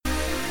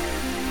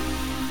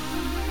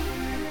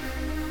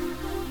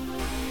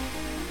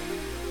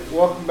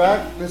welcome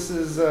back. This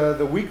is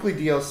the weekly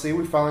DLC.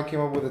 We finally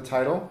came up with a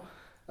title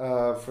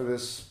for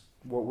this,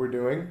 what we're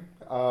doing.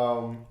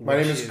 My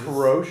name is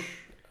Karosh,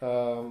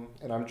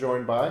 and I'm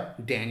joined by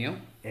Daniel.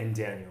 And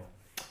Daniel.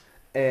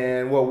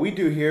 And what we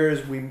do here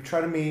is we try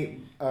to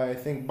meet, I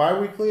think,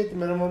 bi-weekly at the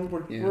minimum.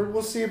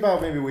 We'll see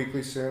about maybe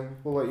weekly soon.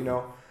 We'll let you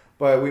know.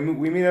 But we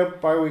meet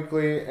up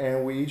bi-weekly,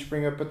 and we each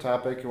bring up a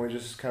topic, and we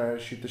just kind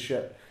of shoot the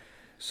shit.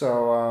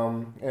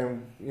 So,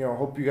 and,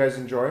 hope you guys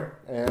enjoy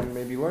and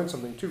maybe learn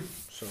something too.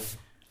 So,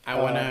 I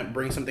want to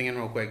bring something in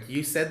real quick.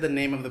 You said the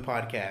name of the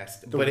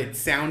podcast, but it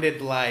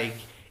sounded like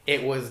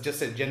it was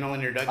just a general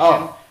introduction.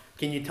 Oh.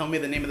 Can you tell me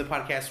the name of the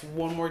podcast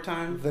one more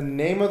time? The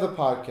name of the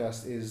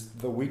podcast is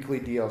The Weekly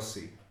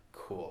DLC.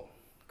 Cool.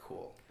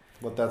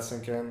 Let that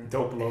sink in.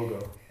 Dope logo.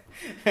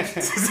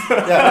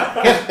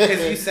 Yeah,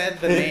 because you said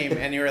the name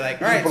and you were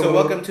like, all right, so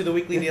welcome to the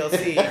weekly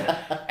DLC,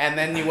 and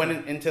then you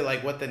went into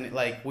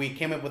we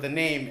came up with a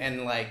name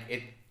and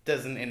it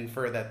doesn't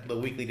infer that the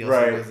weekly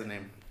DLC was the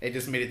name. It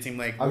just made it seem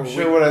like I'm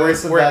sure when I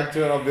listen back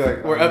to it, I'll be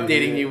like, we're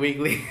updating you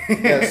weekly.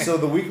 Yeah, so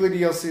the weekly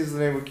DLC is the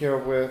name we came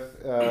up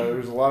with.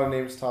 There's a lot of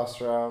names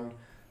tossed around.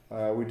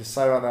 We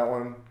decided on that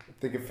one. I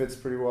think it fits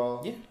pretty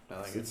well. Yeah,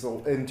 I like it. It's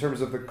in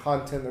terms of the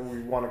content that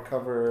we want to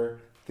cover,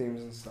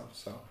 themes and stuff.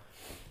 So.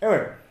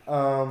 Anyway,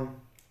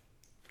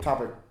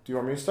 topic. Do you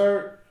want me to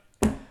start?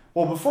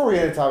 Well, before we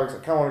get into topics, I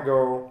kind of want to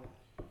go,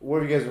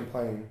 what have you guys been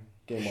playing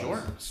game-wise?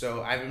 Sure.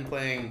 So I've been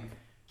playing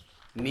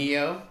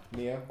Nioh.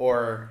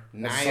 Or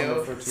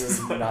Nioh.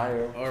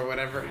 Nioh. Or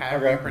whatever,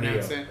 however you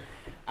pronounce it.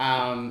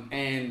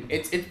 And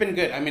it's been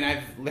good. I mean,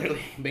 I've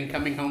literally been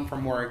coming home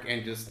from work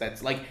and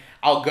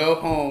I'll go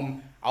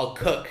home, I'll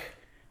cook,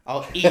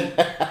 I'll eat,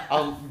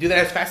 I'll do that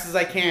as fast as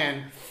I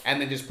can,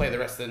 and then just play the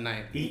rest of the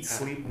night. Eat,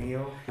 sleep,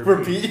 Nioh.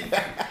 Repeat.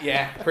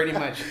 Yeah, pretty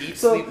much. Eat,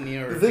 sleep,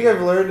 Nioh, repeat. The thing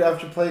I've learned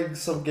after playing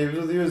some games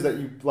with you is that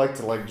you like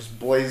to just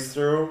blaze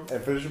through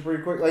and finish it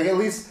pretty quick. At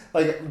least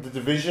the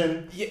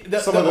Division,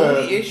 some of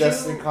the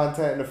Destiny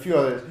content, and a few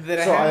others.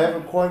 I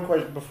have one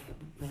question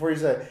before you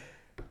say,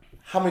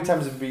 how many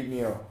times have you beat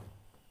Nioh?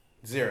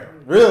 0.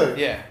 Really?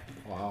 Yeah.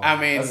 Wow. I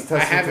mean, I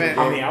haven't.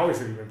 How many hours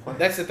have you been playing?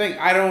 That's the thing.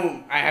 I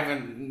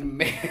haven't.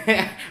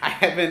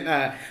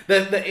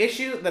 The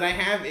issue that I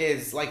have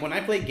is when I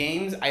play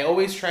games, I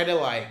always try to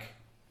I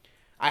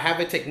have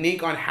a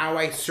technique on how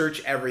I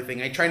search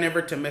everything. I try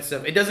never to miss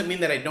stuff. It doesn't mean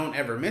that I don't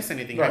ever miss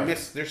anything. Right.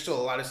 There's still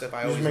a lot of stuff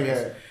I always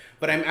miss.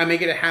 But I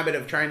make it a habit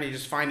of trying to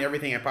just find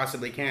everything I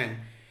possibly can,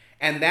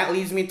 and that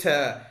leads me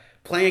to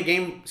playing a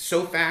game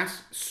so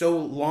fast, so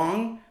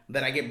long,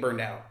 that I get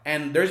burned out.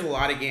 And there's a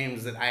lot of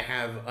games that I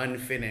have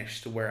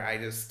unfinished where I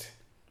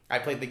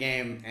played the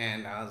game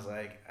and I was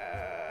like,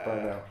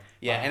 burned out.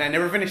 Yeah, and I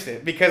never finished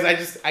it because I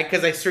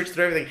searched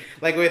through everything.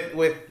 Like with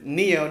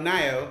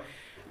Nioh,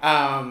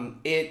 I'm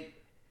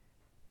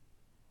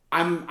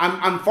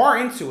far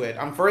into it.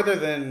 I'm further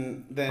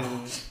than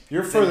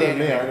You're further than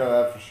me, I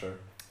know that for sure.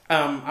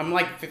 I'm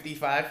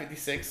 55,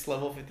 56,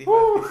 level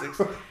 55,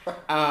 56.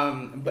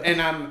 And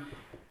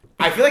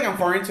I feel like I'm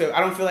far into it. I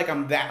don't feel like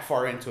I'm that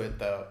far into it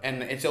though,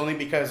 and it's only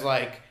because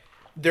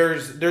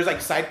there's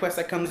side quests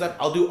that comes up.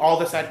 I'll do all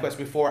the side quests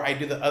before I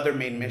do the other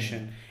main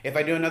mission. If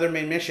I do another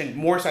main mission,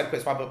 more side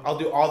quests pop up. I'll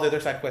do all the other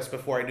side quests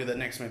before I do the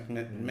next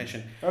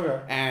mission. Okay.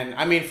 And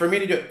I mean, for me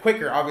to do it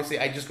quicker, obviously,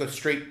 I just go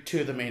straight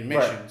to the main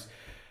missions.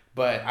 Right.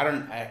 But I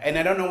don't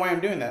know why I'm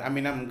doing that. I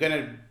mean, I'm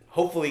gonna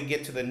hopefully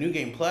get to the New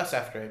Game Plus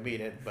after I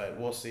beat it, but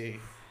we'll see.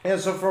 Yeah.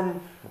 So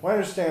from what I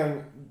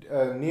understand,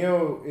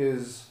 Nioh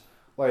is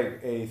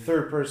a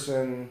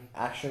third-person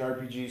action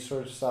RPG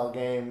sort of style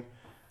game.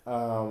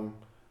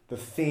 The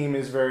theme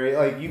is very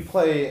you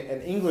play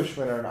an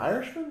Englishman or an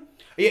Irishman.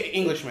 Yeah,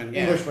 Englishman.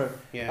 Yeah. Englishman.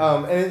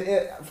 Yeah.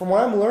 And from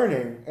what I'm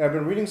learning, and I've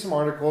been reading some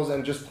articles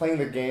and just playing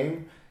the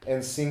game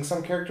and seeing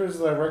some characters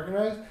that I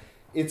recognize,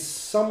 it's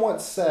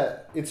somewhat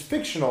set. It's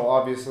fictional,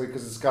 obviously,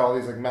 because it's got all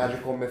these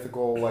magical,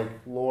 mythical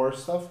lore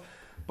stuff,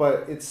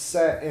 but it's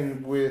set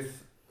in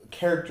with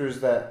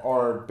characters that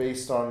are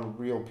based on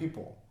real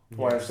people.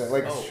 What I understand,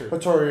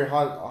 Hattori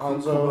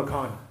Hanzo.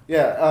 Khan.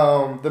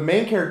 Yeah, the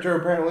main character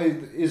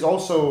apparently is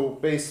also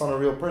based on a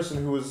real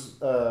person who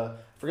was, I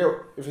forget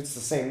if it's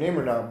the same name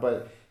or not,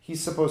 but he's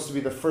supposed to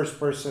be the first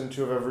person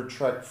to have ever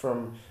trekked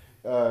from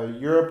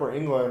Europe or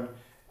England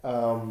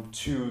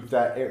to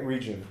that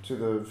region, to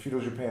the feudal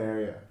Japan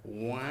area.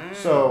 Wow.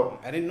 So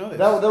I didn't know this.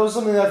 That was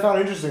something that I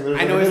found interesting.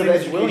 I know his name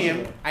is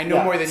William. I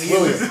know more than you. A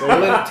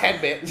little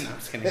tad bit. No, I'm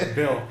just kidding.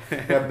 Bill.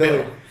 Yeah,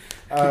 Billy.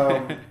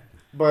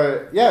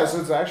 But yeah, so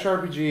it's an action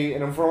RPG,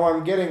 and from what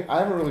I'm getting, I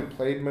haven't really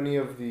played many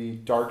of the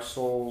Dark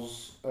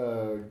Souls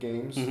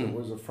games. Mm-hmm. It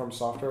was from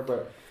Software,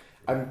 but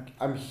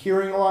I'm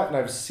hearing a lot, and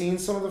I've seen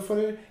some of the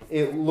footage.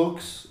 It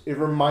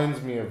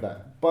reminds me of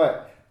that.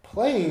 But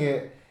playing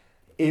it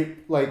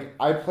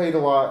I played a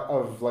lot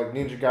of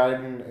Ninja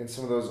Gaiden and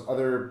some of those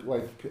other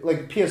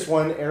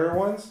PS1 era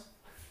ones,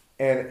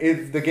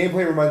 and the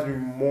gameplay reminds me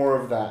more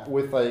of that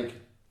with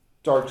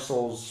Dark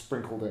Souls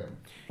sprinkled in.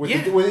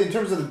 In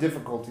terms of the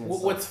difficulty and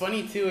stuff. What's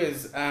funny too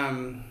is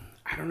I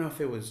don't know if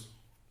it was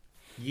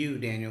you,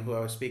 Daniel, who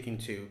I was speaking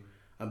to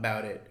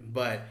about it,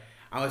 but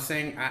I was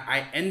saying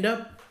I end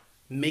up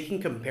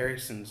making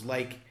comparisons.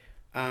 Like,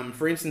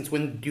 for instance,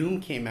 when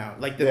Doom came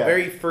out, like the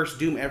very first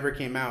Doom ever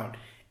came out,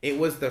 it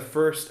was the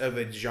first of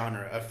its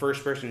genre, a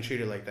first-person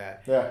shooter like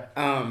that. Yeah.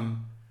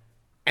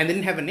 And they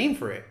didn't have a name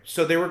for it.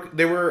 So they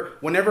were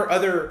whenever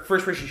other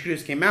first-person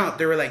shooters came out,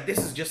 they were like, this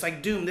is just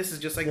like Doom, this is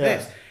just like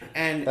this.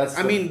 And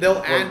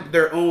they'll add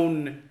their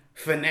own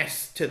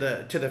finesse to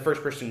the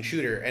first-person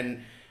shooter.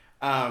 And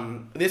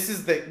this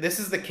is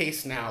the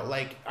case now.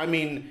 Like, I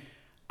mean,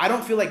 I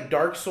don't feel like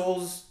Dark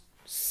Souls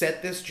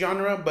set this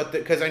genre, but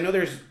because I know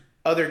there's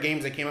other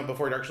games that came out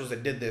before Dark Souls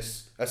that did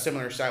this, a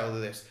similar style to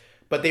this.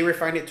 But they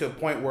refined it to a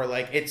point where,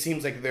 like, it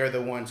seems like they're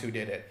the ones who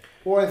did it.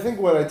 Well, I think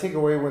what I take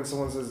away when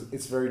someone says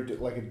it's very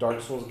like a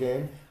Dark Souls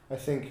game, I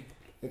think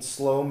it's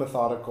slow,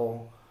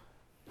 methodical.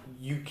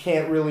 You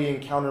can't really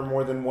encounter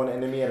more than one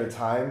enemy at a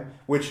time,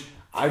 which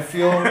I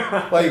feel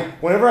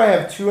like whenever I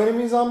have two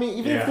enemies on me,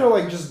 even if they're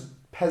like just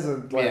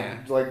peasant,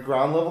 like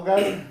ground level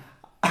guys,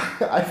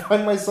 I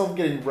find myself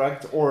getting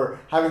wrecked or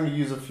having to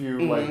use a few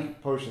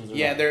like potions. Or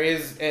something. There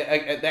is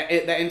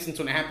that instance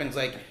when it happens.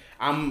 Like,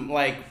 I'm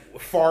like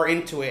far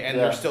into it, and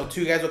there's still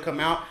two guys will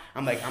come out.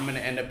 I'm like, I'm gonna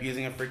end up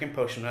using a freaking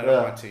potion. I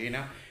don't want to, you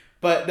know.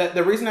 But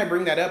the reason I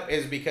bring that up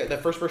is because the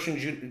first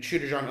person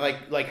shooter genre,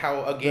 like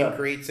how a game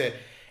creates it,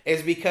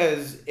 is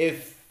because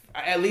if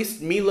at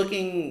least me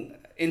looking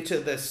into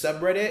the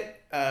subreddit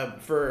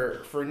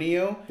for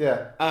Nioh,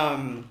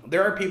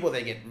 there are people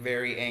that get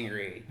very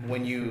angry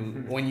when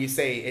you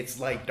say it's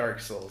like Dark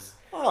Souls.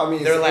 Oh, I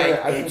mean, they're like,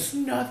 it's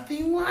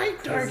nothing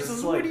like Dark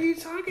Souls. Like, what are you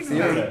talking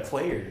about?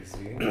 Players,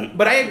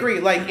 But I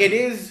agree. Like, it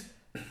is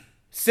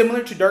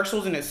similar to Dark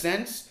Souls in a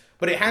sense,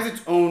 but it has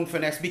its own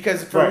finesse.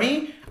 Because for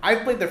me,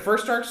 I've played the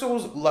first Dark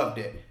Souls, loved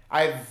it.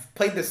 I've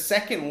played the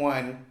second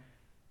one,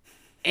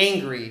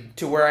 angry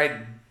to where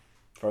I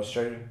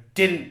frustrated.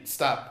 Didn't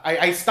stop.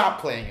 I stopped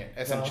playing it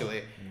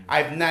essentially.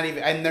 I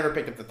never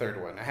picked up the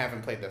third one. I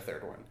haven't played the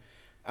third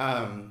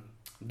one.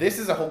 This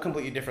is a whole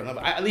completely different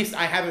level. At least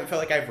I haven't felt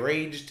like I've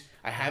raged.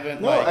 I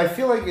haven't. I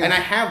feel like, and I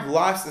have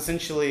lost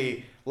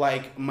essentially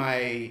like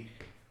my.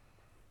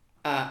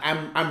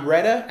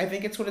 Amretta, I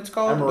think it's what it's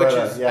called,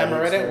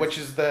 Amretta, which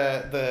is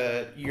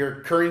the your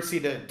currency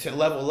to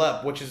level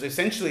up, which is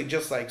essentially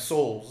just like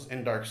souls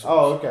in Dark Souls.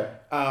 Oh, okay.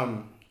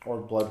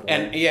 Or Bloodborne.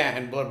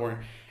 And Bloodborne,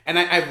 and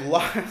I've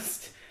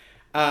lost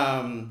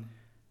a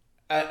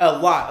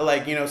lot.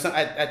 Like, you know,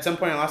 at some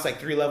point I lost like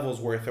 3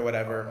 levels worth or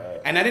whatever,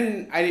 and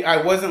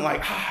I wasn't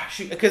like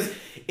shoot, because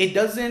it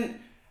doesn't.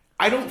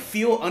 I don't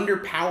feel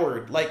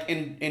underpowered. Like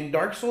in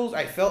Dark Souls,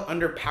 I felt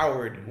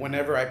underpowered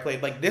whenever I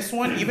played. Like this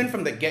one, even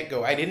from the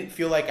get-go, I didn't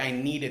feel like I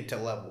needed to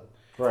level.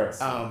 Right.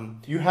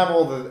 You have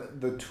all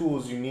the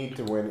tools you need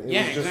to win.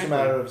 It's just a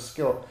matter of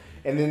skill.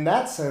 And in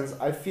that sense,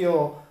 I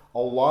feel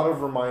a lot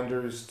of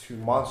reminders to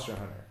Monster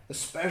Hunter.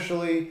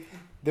 Especially,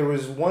 there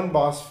was one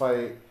boss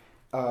fight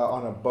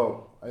on a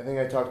boat. I think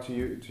I talked to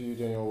you,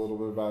 Daniel, a little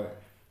bit about it.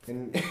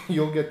 And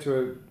you'll get to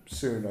it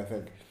soon, I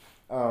think.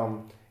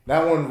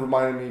 That one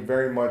reminded me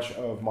very much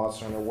of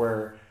Monster Hunter,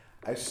 where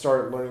I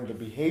start learning the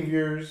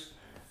behaviors,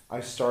 I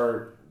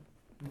start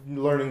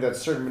learning that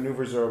certain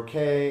maneuvers are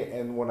okay,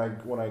 and when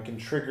I can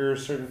trigger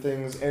certain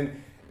things,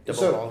 and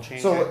double ball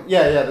chain. So that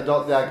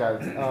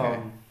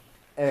guy,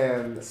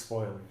 and the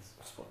spoilers.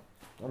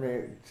 I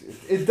mean,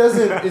 it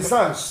doesn't. It's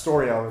not a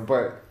story element,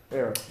 but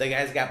anyway. The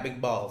guy's got big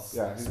balls.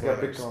 Yeah, he's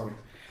got big cones.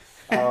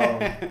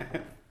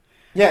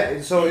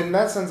 So in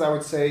that sense, I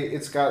would say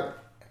it's got.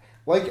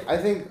 Like, I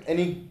think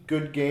any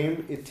good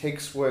game, it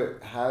takes what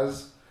it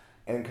has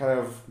and kind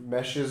of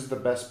meshes the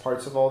best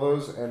parts of all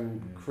those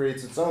and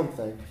creates its own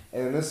thing.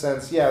 And in this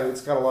sense,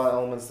 it's got a lot of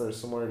elements that are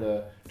similar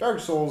to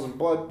Dark Souls and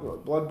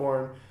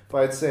Bloodborne,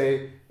 but I'd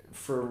say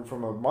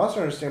from a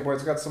Monster Hunter standpoint,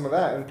 it's got some of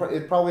that. And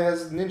it probably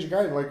has Ninja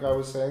Gaiden, like I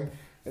was saying,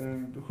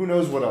 and who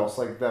knows what else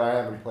like that I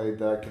haven't played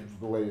that I could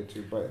relate it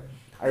to. But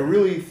I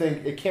really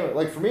think it came,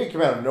 like, for me, it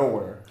came out of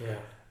nowhere. Yeah.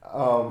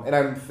 And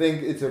I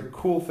think it's a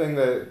cool thing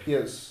that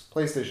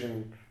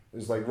PlayStation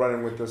is like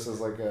running with this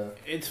as like a.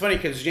 It's funny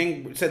because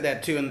Jing said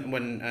that too, and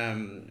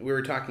when we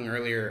were talking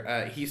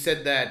earlier, he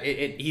said that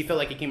he felt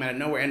like it came out of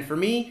nowhere. And for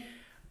me,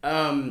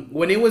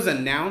 when it was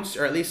announced,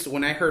 or at least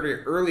when I heard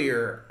it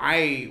earlier,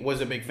 I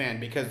was a big fan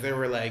because they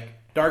were like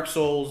Dark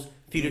Souls,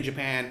 Theater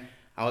Japan.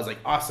 I was like,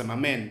 awesome,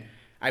 I'm in.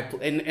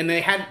 And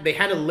they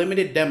had a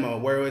limited demo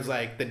where it was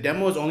like the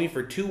demo is only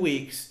for 2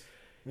 weeks.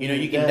 You know,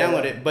 you can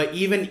download it, but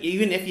even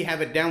if you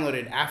have it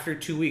downloaded, after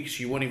 2 weeks,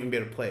 you won't even be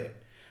able to play it.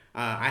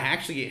 I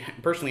actually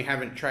personally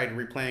haven't tried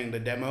replaying the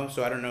demo,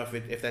 so I don't know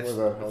if that's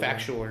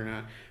factual or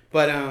not.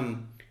 But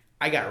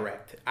I got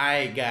wrecked.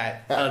 I got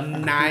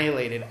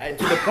annihilated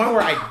to the point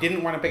where I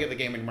didn't want to pick up the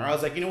game anymore. I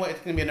was like, you know what? It's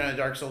gonna be another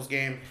Dark Souls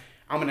game.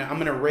 I'm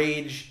gonna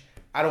rage.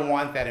 I don't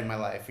want that in my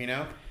life, you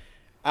know.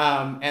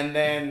 And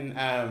then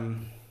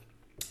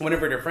went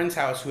over to a friend's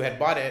house who had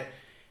bought it.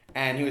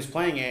 And he was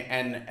playing it,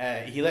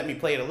 and he let me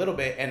play it a little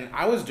bit, and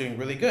I was doing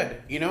really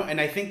good, you know? And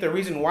I think the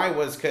reason why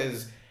was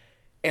because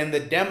in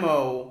the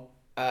demo,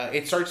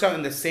 it starts out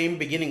in the same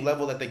beginning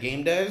level that the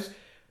game does,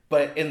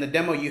 but in the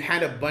demo you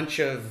had a bunch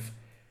of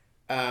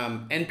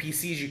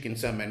NPCs you can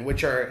summon,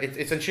 which are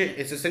it's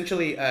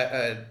essentially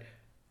an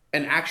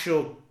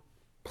actual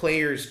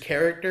player's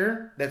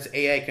character that's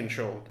AI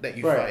controlled that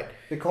you fight.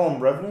 They call them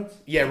revenants?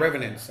 Yeah,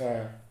 revenants.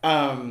 Yeah.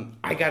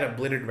 I got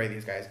obliterated by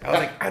these guys. I was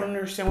like, I don't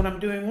understand what I'm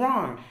doing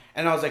wrong.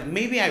 And I was like,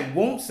 maybe I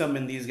won't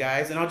summon these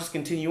guys and I'll just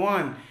continue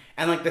on.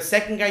 And like the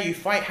second guy you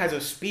fight has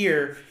a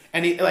spear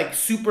and he like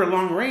super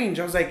long range.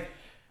 I was like,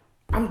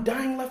 I'm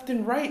dying left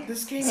and right.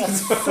 This game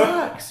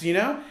sucks, you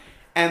know?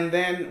 And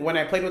then when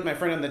I played with my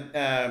friend on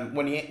the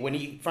when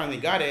he finally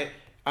got it,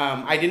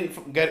 I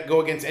didn't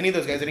go against any of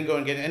those guys. I didn't go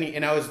and get any,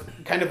 and I was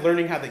kind of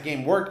learning how the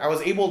game worked. I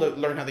was able to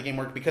learn how the game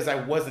worked because I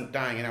wasn't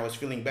dying and I was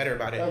feeling better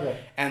about it. Okay.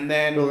 And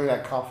then building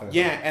that confidence.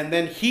 Yeah, and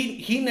then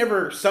he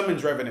never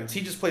summons revenants.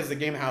 He just plays the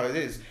game how it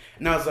is.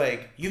 And I was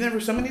like, "You've never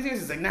summoned these guys?"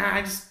 He's like, "Nah,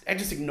 I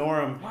just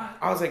ignore them." What?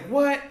 I was like,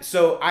 "What?"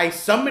 So I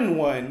summoned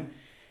one.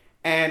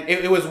 And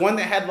it was one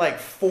that had like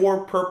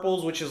 4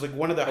 purples, which is like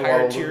one of the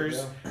higher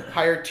tiers,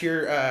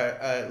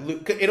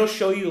 loot. It'll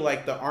show you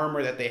like the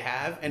armor that they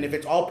have, and if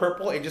it's all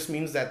purple, it just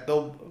means that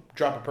they'll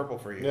drop a purple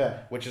for you,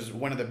 which is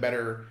one of the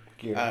better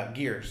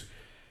gears.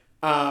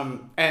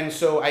 And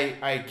so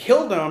I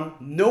killed him,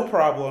 no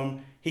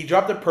problem. He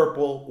dropped a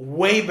purple,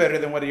 way better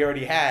than what he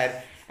already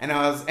had. And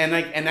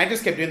I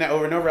just kept doing that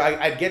over and over.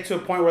 I'd get to a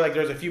point where like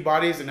there's a few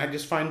bodies and I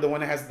just find the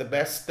one that has the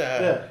best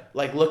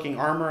like looking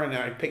armor and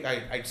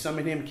I'd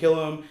summon him, kill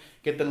him,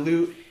 get the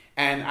loot,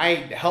 and I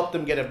helped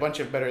him get a bunch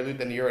of better loot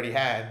than he already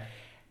had.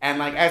 And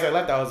like as I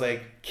left, I was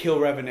like, kill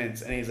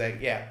revenants, and he's like,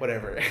 yeah,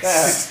 whatever.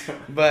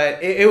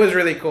 But it was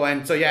really cool,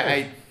 and so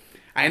yeah,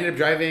 I ended up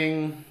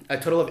driving a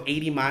total of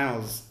 80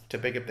 miles to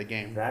pick up the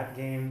game. That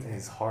game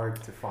is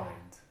hard to find.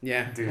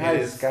 Yeah, dude.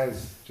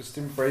 Guys, just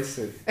embrace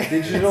it.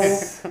 Digital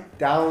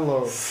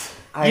download.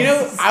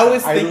 I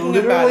was thinking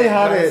about it.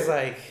 I was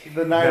like,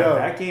 the Nioh.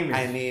 That game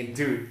is.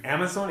 Dude,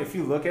 Amazon. If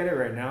you look at it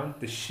right now,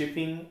 the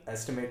shipping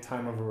estimate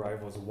time of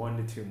arrival is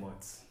 1 to 2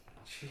 months.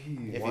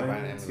 Jeez. If you buy it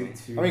on Amazon.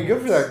 I mean,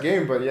 good for that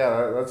game, but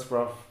yeah, that's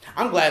rough.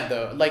 I'm glad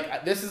though.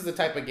 Like this is the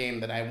type of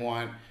game that I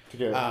want to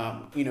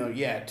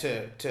get.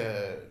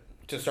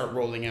 To start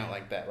rolling out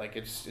like that. Like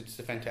it's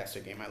a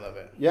fantastic game. I love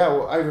it. Yeah,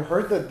 well, I've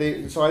heard that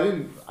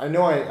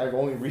I've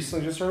only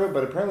recently just heard it,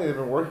 but apparently they've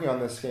been working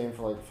on this game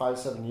for like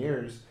 5-7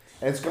 years,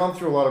 and it's gone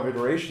through a lot of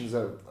iterations.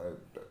 That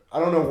I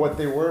don't know what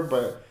they were,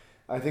 but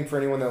I think for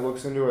anyone that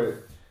looks into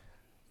it,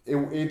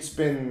 it's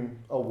been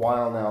a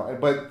while now.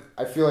 But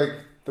I feel like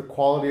the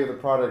quality of the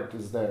product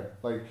is there.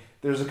 Like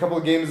there's a couple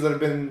of games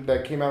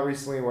that came out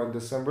recently, in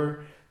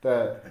December,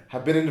 that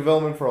have been in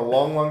development for a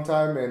long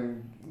time,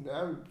 and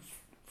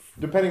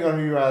depending on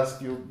who you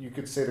ask, you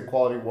could say the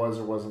quality was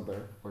or wasn't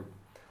there. Like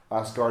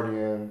Last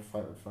Guardian,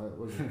 Final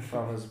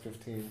Fantasy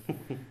 15.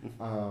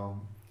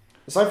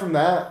 Aside from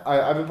that,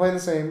 I've been playing the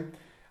same.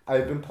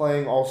 I've been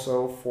playing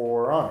also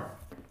For Honor,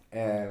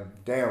 and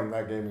damn,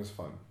 that game is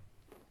fun.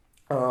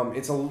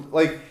 It's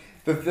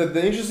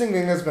the interesting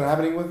thing that's been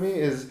happening with me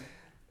is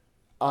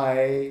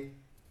I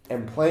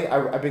am playing.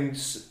 I've been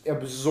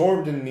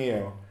absorbed in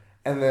Nioh,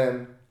 and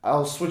then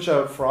I'll switch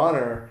out For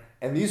Honor.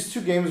 And these two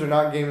games are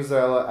not games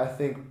that I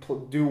think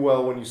do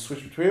well when you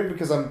switch between them,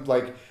 because I'm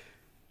like,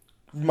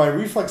 my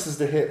reflex is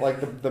to hit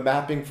like the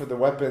mapping for the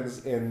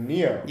weapons in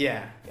Nioh.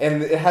 Yeah.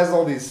 And it has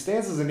all these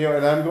stances in Nioh,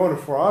 and I'm going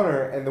to For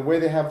Honor, and the way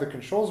they have the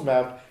controls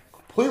mapped,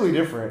 completely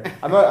different.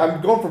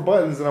 I'm going for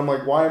buttons, and I'm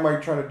like, why am I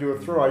trying to do a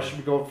throw? I should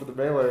be going for the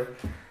melee.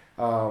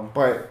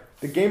 But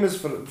the game is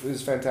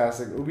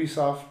fantastic.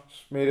 Ubisoft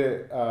made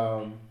it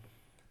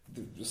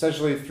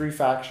essentially 3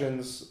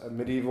 factions: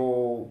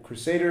 medieval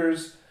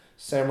crusaders,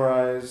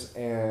 samurais,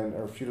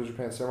 or feudal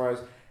Japan samurais,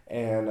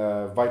 and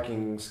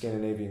Viking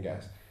Scandinavian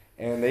guys.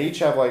 And they each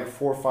have like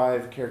 4 or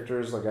 5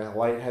 characters, like a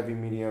light, heavy,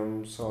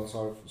 medium, so on and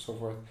so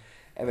forth.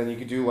 And then you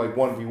could do like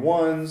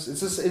 1v1s.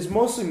 It's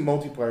mostly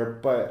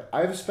multiplayer, but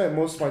I've spent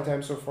most of my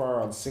time so far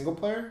on single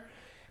player,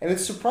 and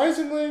it's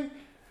surprisingly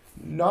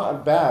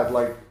not bad.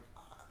 Like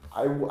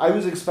I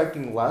was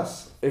expecting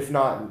less, if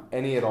not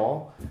any at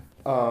all.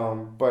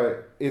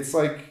 But it's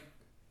like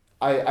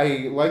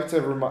I like to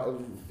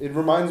it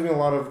reminds me a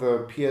lot of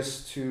the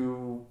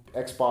PS2,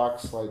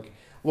 Xbox, like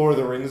Lord of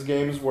the Rings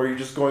games, where you're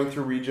just going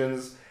through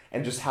regions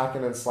and just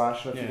hacking and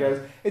slashing at you guys.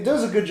 It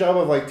does a good job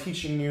of like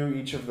teaching you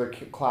each of the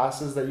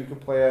classes that you can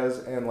play as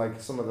and like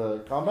some of the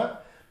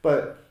combat,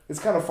 but it's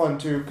kind of fun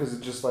too, because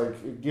it just like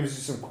it gives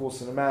you some cool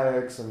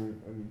cinematics,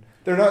 and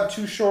they're not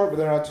too short, but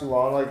they're not too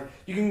long. Like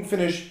you can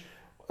finish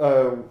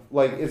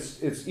like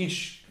it's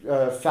each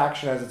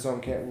faction has its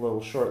own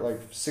little short,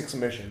 like 6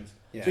 missions.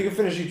 Yeah. So you can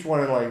finish each one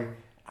in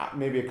like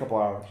maybe a couple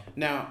hours.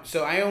 Now,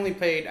 so I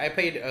played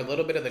a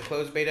little bit of the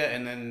closed beta,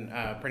 and then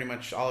pretty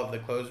much all of the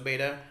closed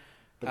beta.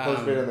 The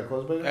closed beta and the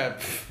closed beta?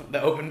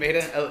 The open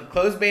beta.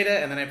 Closed beta,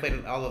 and then I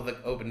played all of the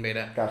open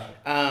beta. Gotcha.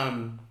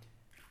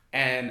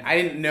 And I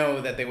didn't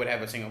know that they would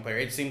have a single player.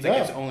 It seems like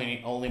it's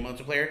only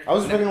multiplayer. I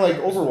was thinking like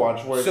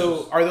Overwatch. Where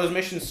are those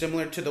missions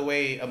similar to the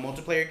way a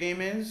multiplayer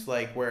game is?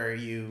 Like where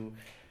you...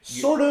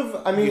 Sort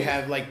of. I mean, you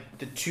have like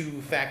the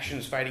two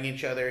factions fighting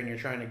each other, and you're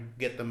trying to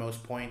get the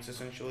most points,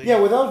 essentially. Yeah,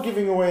 without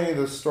giving away any of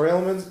the story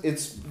elements,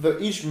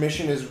 each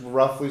mission is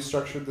roughly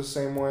structured the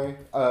same way.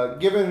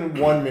 Given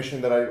one mission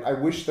that I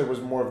wish there was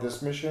more of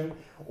this mission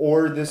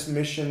or this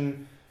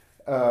mission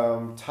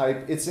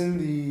type. It's in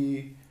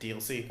the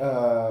DLC.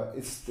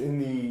 It's in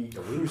the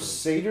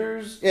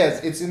Crusaders. Yeah,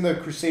 it's in the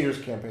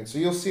Crusaders campaign, so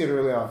you'll see it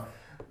early on.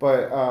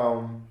 But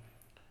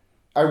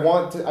I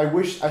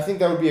think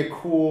that would be a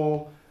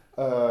cool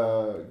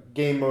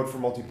game mode for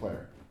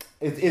multiplayer.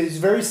 It is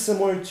very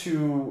similar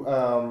to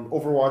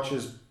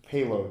Overwatch's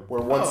Payload, where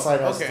one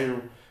side has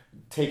to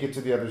take it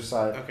to the other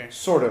side. Okay.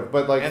 Sort of,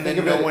 but like. And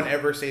then no one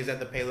ever stays at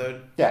the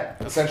payload. Yeah,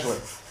 essentially.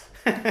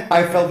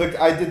 I felt like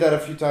I did that a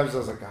few times. I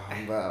was like,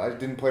 I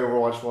didn't play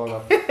Overwatch well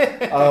enough.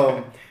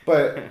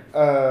 But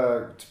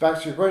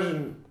back to your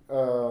question.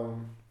 What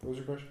was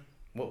your question?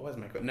 What was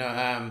my question?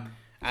 No.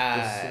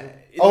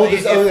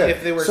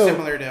 If they were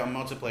similar to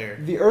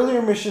multiplayer. The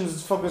earlier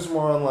missions focus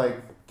more on like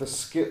the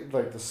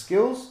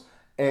skills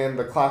and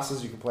the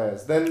classes you can play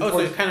as. Then so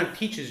it kind of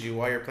teaches you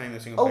while you're playing the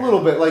single player. A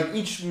little bit. Like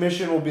each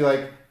mission will be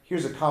like,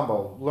 here's a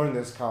combo. Learn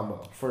this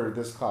combo for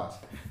this class.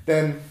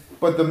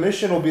 But the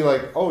mission will be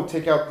like, oh,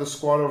 take out the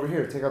squad over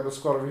here. Take out the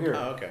squad over here.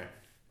 Oh, okay.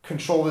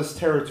 Control this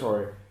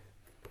territory.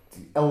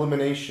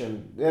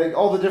 Elimination.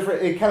 All the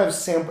different. It kind of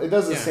It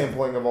does a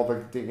sampling of all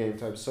the game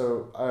types.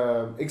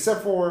 So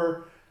except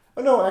for.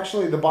 Oh, no,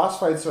 actually, the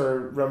boss fights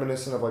are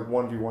reminiscent of like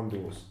 1v1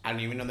 duels. I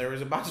didn't even know there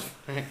was a boss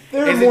fight.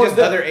 Is it just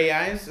other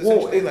AIs?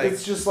 Well,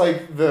 it's just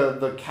like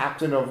the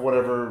captain of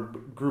whatever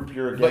group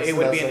you're against. But it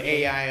would be an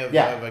AI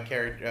of a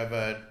character of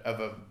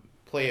a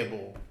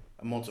playable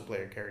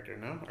multiplayer character,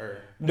 no? Or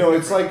no,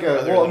 it's like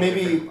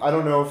maybe I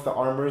don't know if the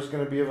armor is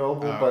going to be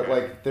available, but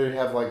like they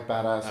have like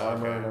badass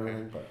armor and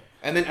everything. But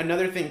and then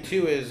another thing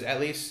too is at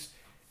least.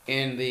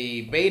 In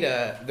the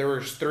beta, there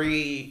was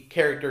 3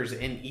 characters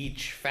in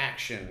each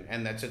faction,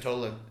 and that's a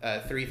total of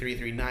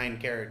 9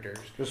 characters.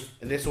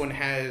 And this one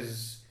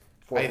has,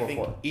 I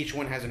think, each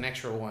one has an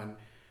extra one.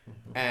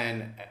 Mm-hmm.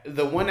 And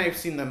the one I've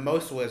seen the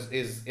most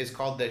is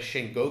called the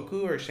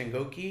Shingoku or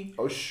Shingoki.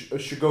 Oh,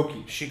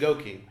 Shigoki.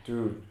 Shigoki.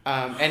 Dude.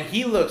 And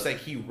he looks like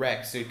he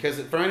wrecks, dude. Because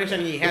from my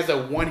understanding, he has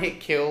a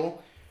one-hit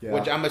kill. Yeah.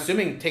 Which I'm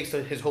assuming takes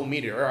his whole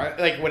meter, or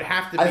like would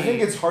have to be. I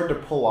think it's hard to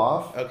pull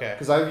off. Okay.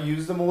 Because I've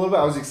used him a little bit.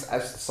 I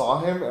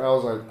saw him and I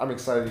was like, I'm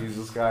excited to use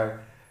this guy,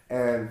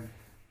 and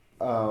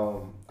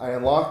I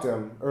unlocked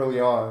him early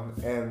on,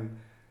 and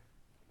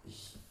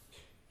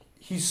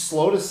he's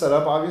slow to set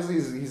up. Obviously,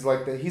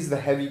 he's the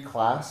heavy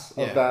class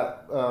of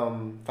that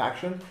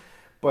faction,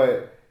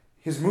 but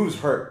his moves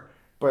hurt.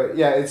 But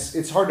yeah,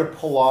 it's hard to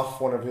pull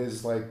off one of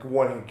his like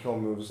one-hit kill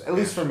moves. At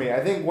least for me, I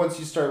think once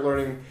you start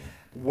learning.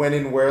 When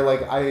and where,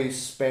 like, I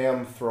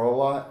spam throw a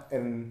lot,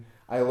 and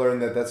I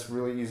learned that that's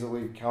really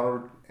easily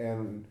countered,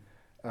 and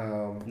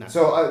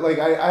so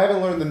I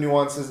haven't learned the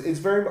nuances. It's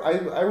very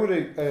I would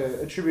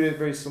attribute it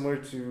very similar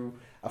to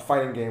a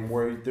fighting game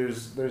where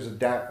there's a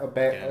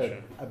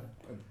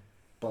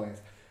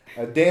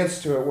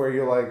dance to it where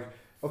you're like,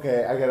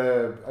 okay, I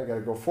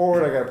gotta go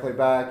forward, I gotta play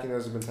back,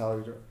 there's a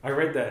mentality to it. I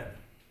read that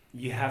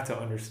you have to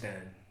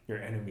understand your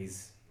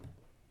enemies.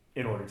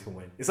 In order to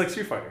win. It's like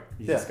Street Fighter.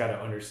 You just got to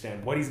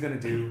understand what he's going to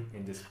do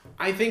and just...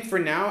 I think for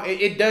now,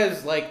 it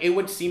does, like, it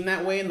would seem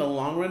that way in the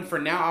long run. For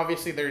now,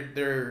 obviously,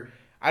 they're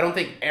I don't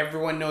think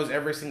everyone knows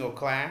every single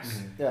class.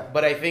 Mm-hmm. Yeah.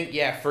 But I think,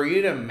 for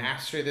you to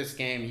master this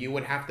game, you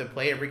would have to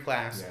play every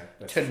class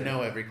to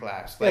know every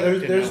class. Like,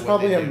 there's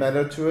probably a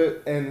meta to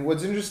it. And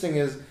what's interesting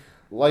is,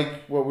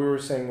 like what we were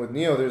saying with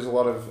Nioh, there's a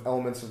lot of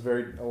elements of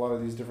a lot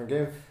of these different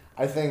games.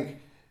 I think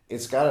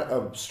it's got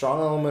a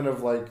strong element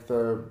of, like,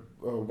 the...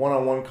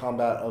 one-on-one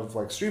combat of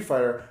like Street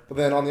Fighter, but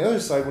then on the other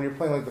side, when you're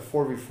playing like the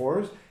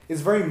 4v4s, it's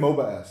very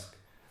MOBA-esque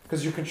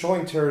because you're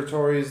controlling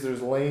territories.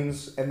 There's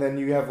lanes, and then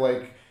you have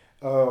like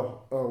a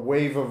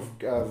wave of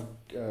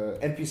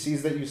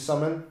NPCs that you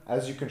summon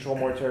as you control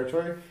more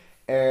territory,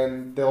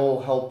 and they'll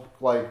help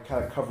like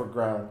kind of cover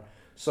ground.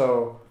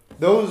 So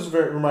those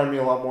remind me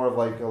a lot more of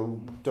like a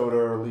Dota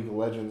or League of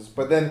Legends.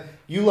 But then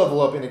you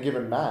level up in a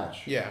given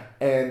match. Yeah.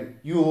 And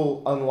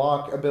you'll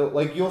unlock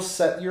you'll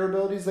set your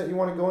abilities that you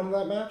want to go into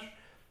that match.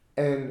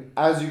 And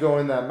as you go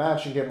in that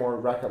match and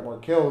rack up more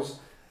kills,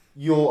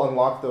 you'll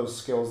unlock those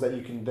skills that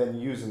you can then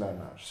use in that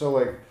match. So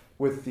like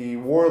with the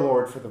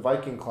Warlord for the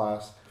Viking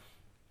class,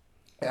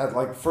 at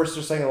like first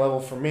or second level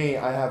for me,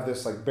 I have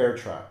this like bear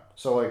trap.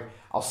 So like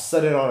I'll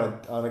set it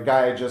on a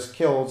guy I just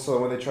killed, so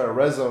when they try to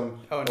res him,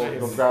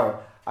 it'll grab him.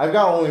 I've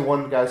got only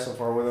one guy so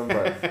far with him,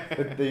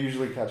 but they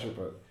usually catch it.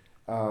 But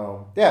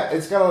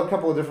it's got a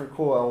couple of different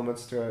cool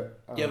elements to it.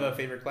 Do you have a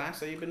favorite class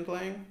that you've been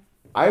playing?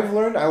 I've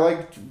learned I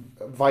like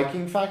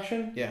Viking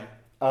faction. Yeah.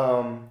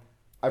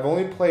 I've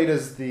only played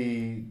as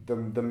the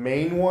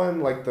main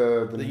one, like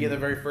the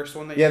very first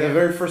one that the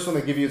very first one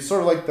they give you. It's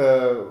sort of like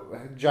the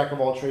Jack of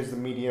all trades, the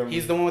medium.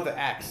 He's the one with the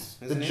axe.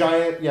 The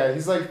giant,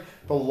 he's like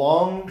the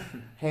long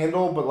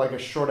handle, but like a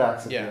short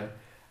axe at the end.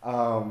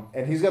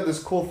 And he's got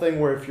this cool thing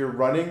where if you're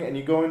running and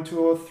you go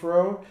into a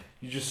throw,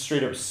 you just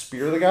straight up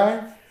spear the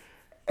guy.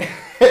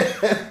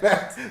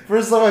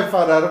 First time I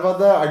found out about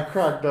that, I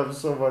cracked up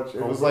so much.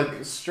 It was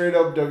like straight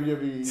up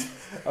WWE.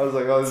 I was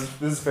like, oh,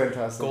 this is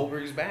fantastic.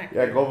 Goldberg's back.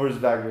 Yeah, Goldberg's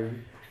back, baby.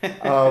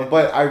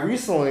 But I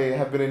recently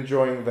have been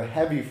enjoying the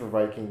heavy for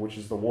Viking, which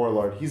is the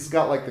Warlord. He's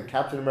got like the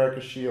Captain America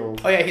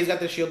shield. Oh yeah, he's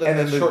got the shield and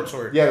the short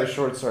sword. Yeah, the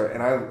short sword,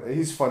 and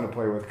he's fun to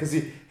play with because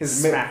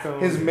his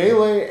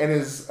melee and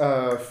his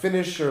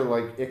finish or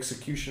like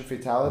execution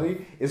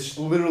fatality is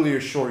literally a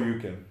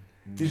Shoryuken.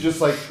 He's just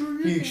like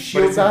he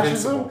shield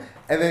bashes him,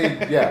 and then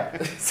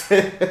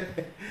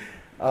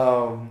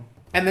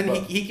and then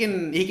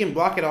he can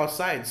block at all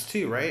sides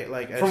too, right?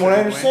 Like from what I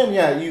understand,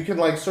 yeah, you can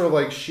like sort of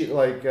like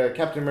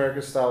Captain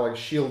America style, like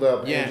shield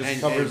up, and it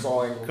just covers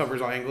all angles.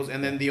 Covers all angles,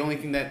 and then the only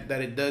thing that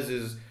it does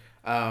is,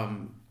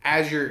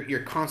 as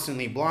you're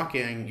constantly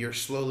blocking, you're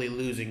slowly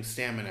losing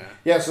stamina.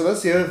 Yeah, so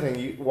that's the other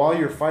thing. While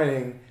you're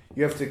fighting,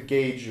 you have to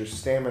gauge your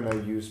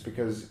stamina use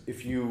because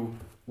if you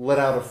let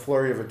out a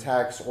flurry of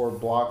attacks or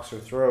blocks or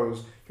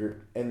throws,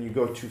 and you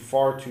go too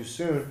far too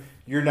soon,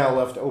 you're now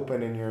left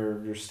open and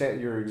you're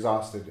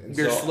exhausted. And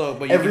you're slow,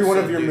 but every one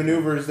of your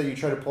maneuvers that you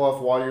try to pull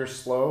off while you're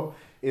slow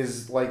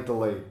is like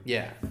delayed.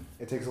 Yeah,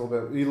 it takes a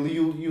little bit.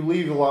 You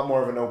leave a lot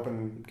more of an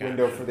open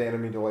window for the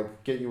enemy to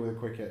like get you with a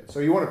quick hit. So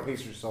you want to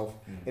pace yourself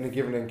in a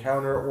given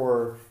encounter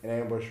or an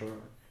ambush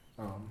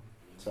or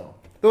so.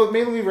 Though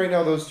mainly right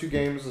now those two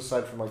games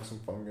aside from like some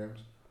fun games,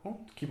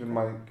 keeping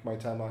my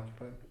time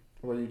occupied.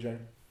 What about you, Jay?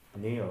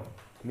 Nioh.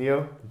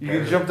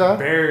 You jumped on?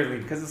 Barely,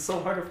 because it's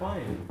so hard to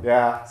find.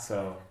 Yeah.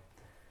 So,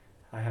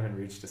 I haven't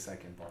reached the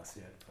second boss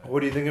yet. What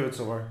do you think of it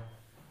so far?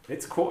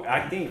 It's cool.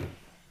 I think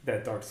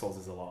that Dark Souls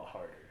is a lot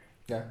harder.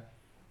 Yeah.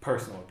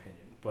 Personal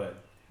opinion.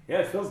 But,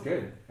 yeah, it feels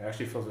good. It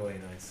actually feels really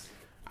nice.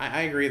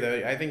 I agree,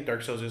 though. I think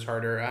Dark Souls is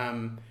harder.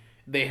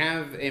 They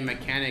have a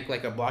mechanic,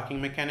 like a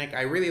blocking mechanic.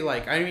 I really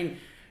like. I mean,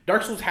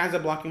 Dark Souls has a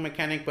blocking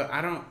mechanic, but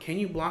can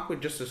you block with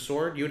just a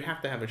sword? You would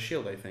have to have a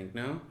shield, I think,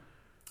 no?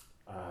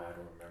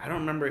 I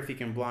don't remember if you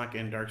can block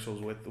in Dark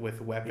Souls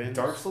with weapons. In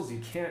Dark Souls, you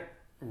can't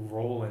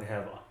roll and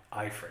have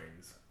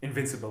iframes,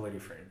 invincibility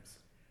frames.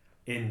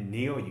 In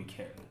Nioh, you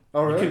can.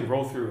 Oh, really? You can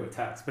roll through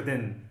attacks, but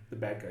then the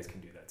bad guys can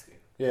do that too.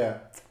 Yeah.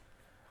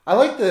 I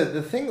like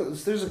the thing.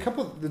 There's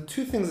the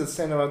two things that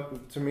stand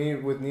out to me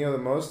with Nioh the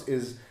most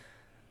is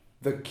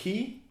the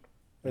key.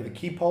 Or the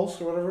key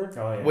pulse or whatever.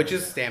 Oh, yeah. Which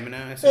is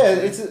stamina. Yeah,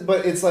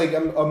 it's like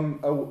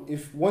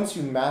if once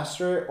you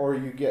master it or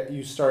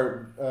you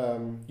start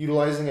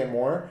utilizing it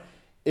more,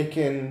 it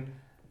can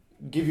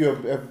give you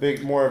a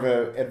big more of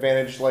an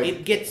advantage. Like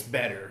it gets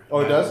better. Oh,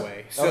 it does.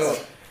 Way. So,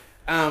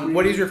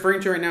 what he's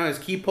referring to right now is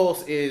key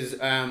pulse is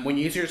when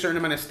you use your certain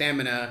amount of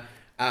stamina.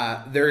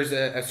 There's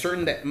a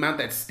certain amount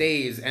that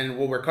stays and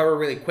will recover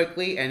really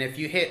quickly. And if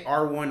you hit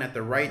R1 at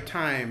the right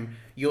time,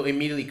 you'll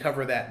immediately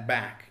cover that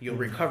back. You'll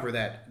recover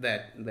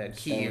that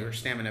key or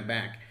stamina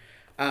back.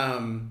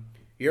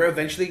 You're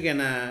eventually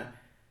gonna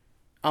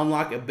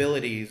unlock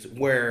abilities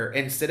where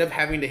instead of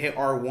having to hit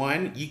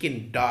R1, you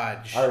can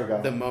dodge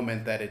the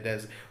moment that it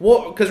does.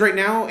 Well, because right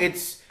now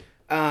it's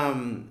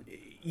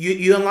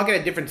you unlock it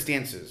at different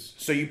stances.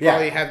 So you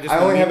probably have just. I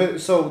only have it.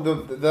 So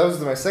that was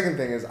my second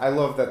thing is I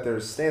love that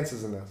there's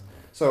stances in this.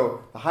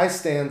 So the high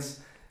stance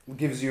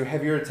gives you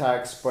heavier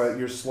attacks, but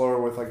you're slower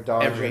with like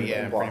dodge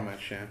and block. Pretty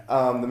much,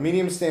 yeah. The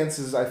medium stance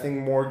is I think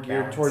more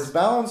geared towards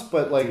balance,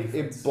 but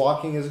like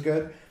blocking is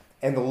good.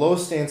 And the low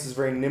stance is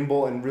very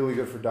nimble and really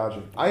good for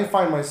dodging. I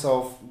find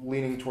myself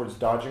leaning towards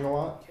dodging a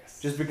lot,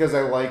 just because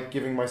I like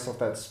giving myself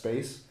that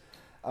space,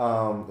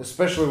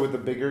 especially with the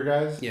bigger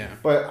guys. Yeah.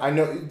 But I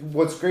know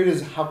what's great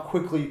is how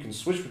quickly you can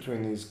switch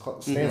between these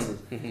stances,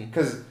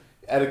 because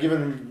at a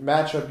given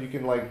matchup you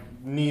can like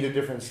need a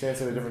different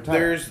stance at a different time.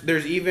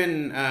 There's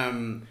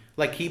even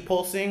like key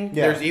pulsing.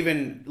 Yeah. There's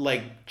even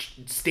like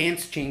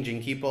stance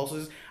changing key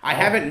pulses. I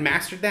haven't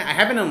mastered that. I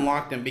haven't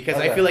unlocked them because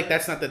I feel like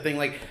that's not the thing.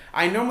 Like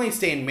I normally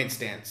stay in mid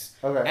stance.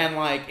 Okay. And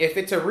like if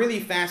it's a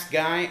really fast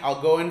guy,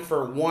 I'll go in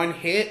for one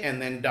hit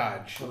and then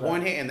dodge. Okay.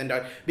 One hit and then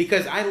dodge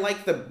because I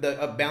like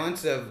the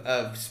balance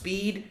of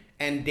speed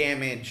and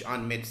damage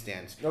on mid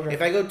stance. Okay.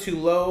 If I go too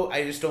low,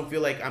 I just don't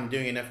feel like I'm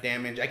doing enough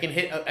damage. I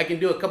can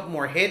do a couple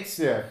more hits.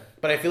 Yeah.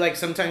 But I feel like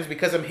sometimes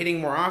because I'm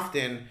hitting more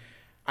often,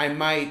 I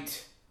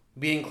might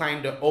be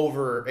inclined to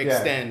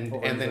overextend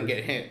and then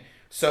get hit.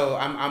 So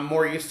I'm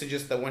more used to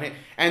just the one hit.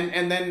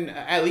 And then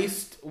at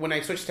least when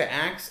I switch to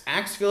axe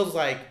feels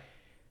like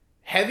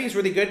heavy is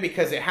really good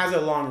because it has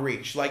a long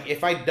reach. Like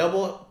if I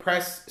double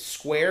press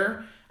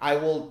square, I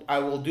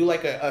will do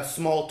like a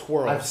small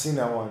twirl. I've seen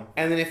that one.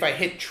 And then if I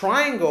hit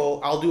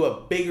triangle, I'll do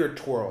a bigger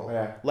twirl.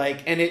 Yeah.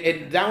 Like and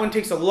it that one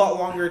takes a lot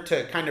longer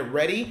to kind of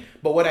ready.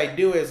 But what I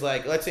do is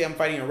like let's say I'm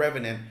fighting a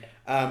revenant,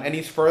 and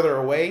he's further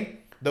away.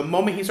 The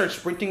moment he starts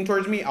sprinting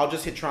towards me, I'll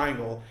just hit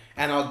triangle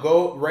and I'll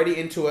go ready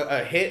into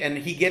a hit, and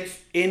he gets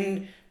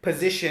in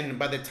position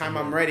by the time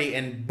I'm ready,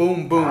 and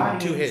boom, boom,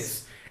 2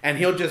 hits, and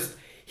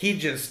he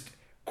just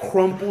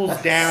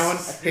crumples down.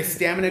 His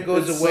stamina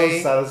goes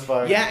away. So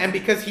satisfying. Yeah, and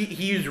because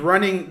he's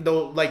running the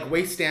like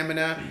waste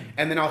stamina,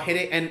 and then I'll hit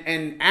it,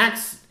 and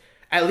axe.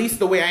 At least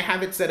the way I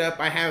have it set up,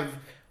 I have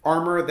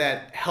armor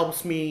that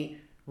helps me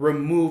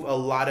remove a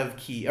lot of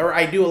key, or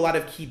I do a lot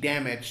of key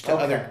damage to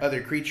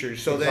other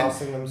creatures. So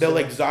then they'll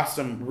exhaust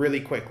them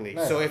really quickly.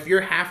 Nice. So if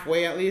you're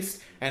halfway at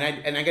least,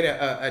 and I get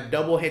a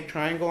double hit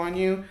triangle on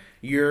you,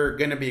 you're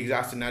gonna be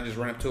exhausted. Now just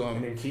run up to them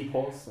and then keep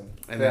pulse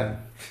and then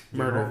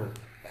murder.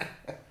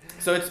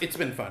 So it's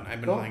been fun. I've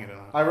been playing it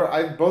a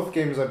lot. Both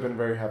games I've been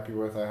very happy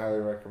with. I highly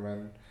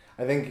recommend.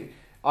 I think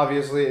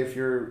obviously if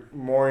you're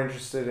more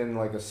interested in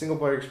like a single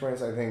player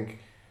experience, I think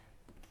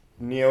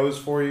Nioh is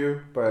for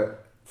you,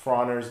 but For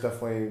Honor is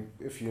definitely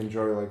if you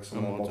enjoy like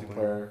some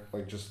multiplayer,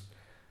 like just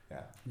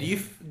Do you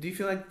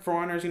feel like For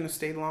Honor is gonna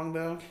stay long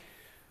though?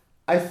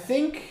 I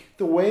think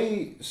the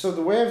way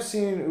I've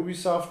seen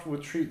Ubisoft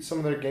would treat some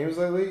of their games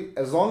lately,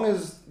 as long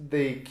as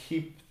they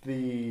keep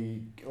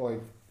the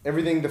like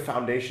everything, the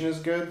foundation is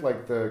good,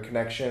 like the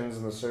connections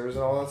and the servers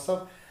and all that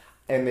stuff,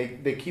 and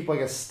they keep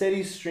like a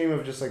steady stream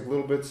of just like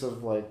little bits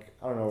of like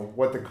I don't know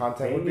what the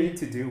content would be. They need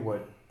to do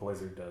what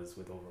Blizzard does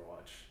with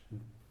Overwatch.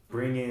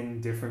 Bring in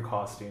different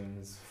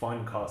costumes,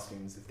 fun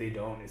costumes. If they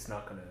don't, it's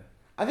not gonna.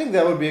 I think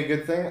that would be a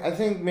good thing. I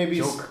think maybe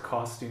joke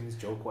costumes,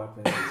 joke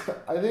weapons.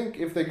 I think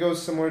if they go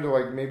similar to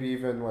like maybe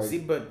even like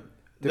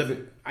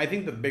I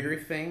think the bigger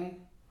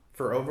thing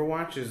for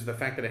Overwatch is the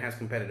fact that it has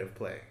competitive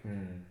play.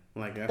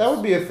 Like that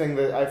would be a thing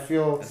that I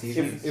feel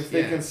if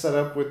they can set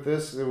up with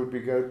this, it would be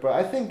good. But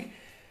I think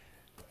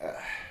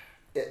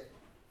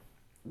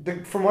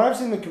from what I've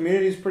seen, the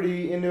community is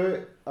pretty into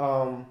it.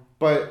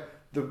 But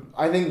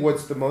I think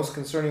what's the most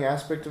concerning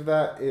aspect of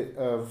that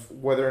of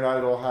whether or not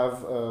it'll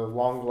have a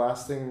long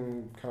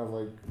lasting kind of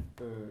like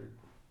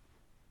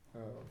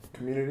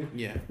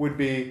community would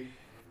be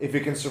if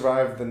it can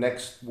survive the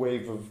next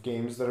wave of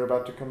games that are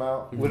about to come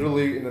out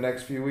literally in the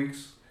next few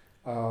weeks.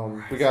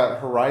 We got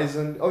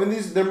Horizon. I mean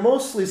they're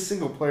mostly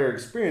single player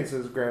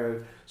experiences,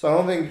 granted, so I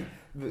don't think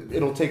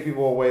it'll take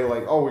people away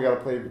like, oh, we gotta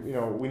play,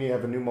 we need to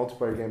have a new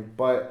multiplayer game,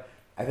 but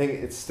I think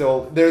it's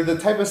still they're the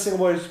type of single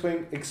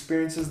player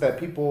experiences that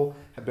people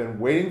have been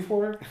waiting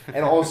for,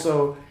 and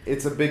also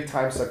it's a big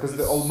time suck because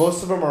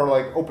most of them are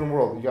like open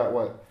world. You got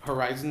what?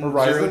 Horizon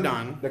Zero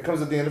Dawn that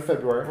comes at the end of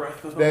February.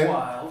 Breath of the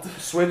Wild.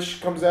 Switch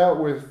comes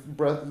out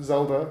with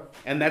Zelda,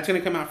 and that's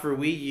gonna come out for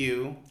Wii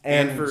U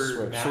and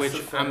for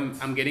Switch.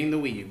 I'm getting the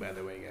Wii U, by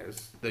the way,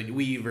 guys. The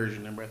Wii U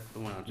version of Breath of the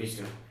Wild.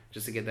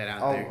 Just to get that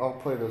out there. I'll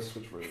play the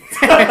Switch version.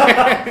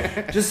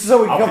 Just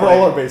so we cover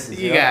all our bases.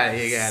 You got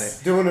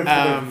it. Doing it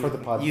for the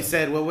podcast. You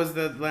said, what was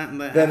the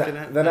after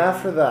that? Then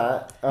after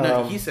that...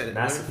 no, he said it.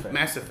 Mass Effect.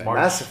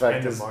 Mass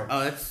Effect is...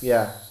 Oh,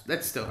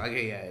 that's still...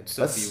 Okay, yeah. It's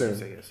still a few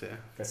weeks, I guess, yeah.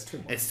 That's too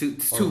long. It's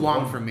too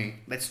long for me.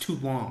 That's too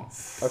long.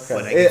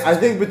 Okay. I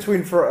think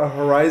between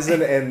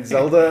Horizon and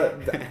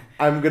Zelda,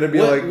 I'm going to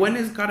be like... When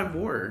is God of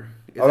War?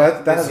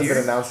 That hasn't been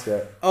announced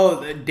yet.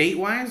 Oh, date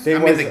wise? I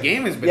mean, the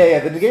game has been.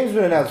 Yeah, the game's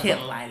been announced. You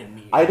can't lie to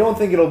me. I don't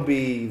think it'll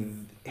be.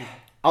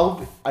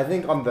 I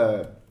think on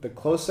the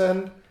close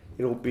end,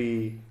 it'll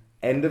be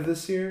end of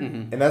this year,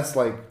 and that's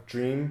like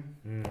dream.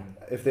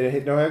 If they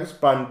hit no X,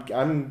 but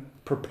I'm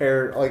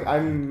prepared. Like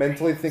I'm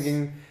mentally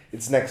thinking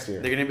it's next year.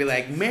 They're gonna be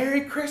like,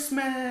 "Merry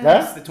Christmas!"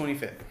 Yeah? The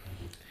 25th.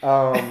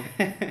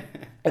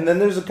 And then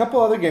there's a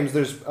couple other games.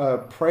 There's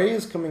Prey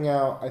is coming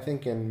out, I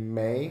think, in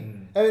May.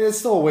 I mean, it's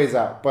still a ways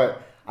out,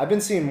 but I've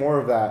been seeing more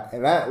of that,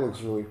 and that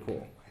looks really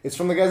cool. It's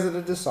from the guys that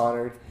did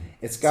Dishonored.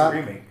 It's a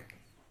remake.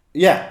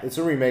 Yeah, it's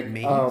a remake.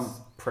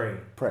 Prey.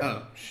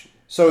 Oh.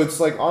 So it's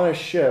like on a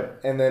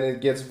ship, and then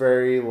it gets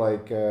very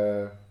like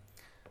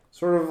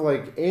sort of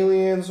like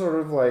Alien, sort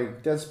of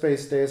like Dead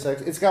Space, Deus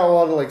Ex. It's got a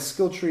lot of like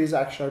skill trees,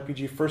 action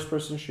RPG, first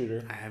person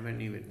shooter. I haven't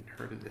even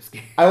heard of this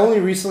game. I only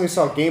recently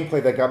saw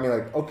gameplay that got me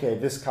like, okay,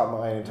 this caught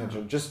my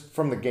attention just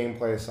from the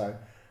gameplay side.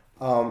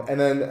 And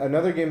then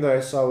another game that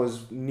I saw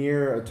was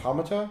Nier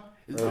Automata.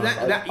 It's so funny.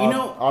 I don't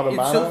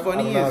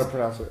know how to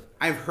pronounce it.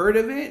 I've heard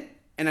of it,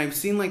 and I've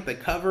seen like the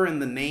cover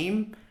and the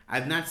name.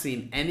 I've not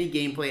seen any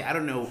gameplay. I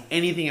don't know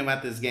anything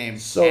about this game,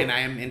 and I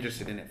am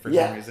interested in it for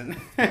some reason.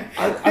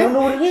 I don't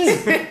know what it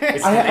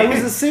is. I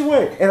was the same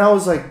way, and I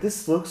was like,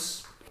 this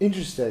looks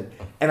interesting.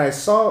 And I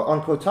saw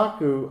on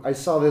Kotaku,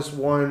 this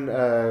one,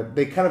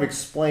 they kind of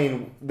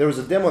explained, there was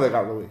a demo that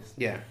got released.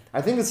 Yeah.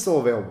 I think it's still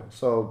available,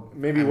 so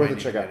maybe worth a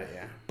check out.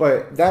 Yeah.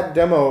 But that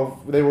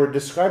demo, they were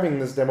describing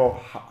this demo,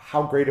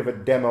 how great of a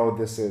demo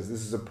this is.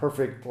 This is a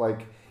perfect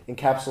like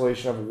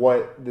encapsulation of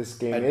what this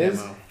game is,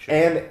 demo, sure.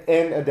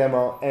 and a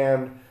demo,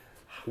 and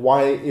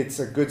why it's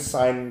a good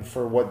sign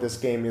for what this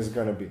game is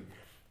going to be.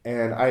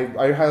 And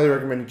I highly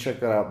recommend you check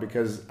that out,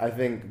 because I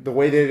think the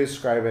way they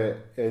describe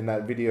it in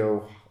that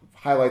video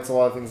highlights a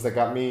lot of things that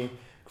got me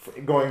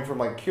going from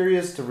like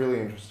curious to really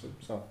interested.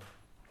 So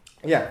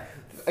yeah,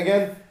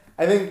 again,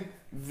 I think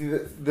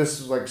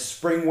this like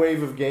spring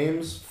wave of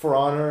games, For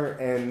Honor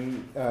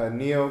and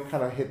Nioh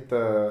kind of hit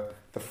the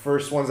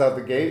first ones out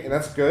the gate, and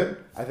that's good.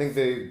 I think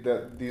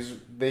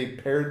they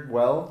paired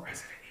well.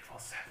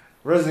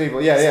 Resident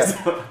Evil,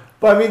 yeah.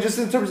 But I mean, just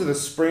in terms of the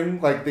spring,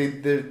 like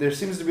there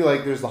seems to be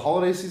like there's the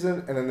holiday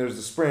season, and then there's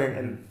the spring,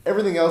 and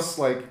everything else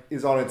like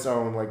is on its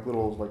own, like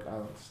little like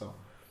islands. So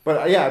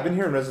But yeah, I've been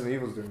hearing Resident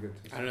Evil's doing good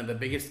too. I don't know. The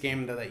biggest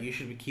game though that you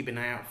should be keeping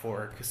an eye out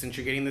for, because since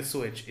you're getting the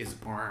Switch, is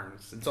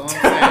ARMS. That's all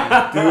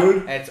I'm saying,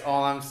 dude. That's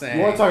all I'm saying.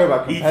 You want to talk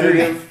about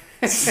competitive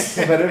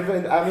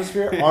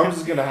atmosphere? ARMS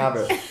is gonna have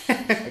it.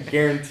 I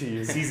guarantee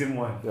you. Season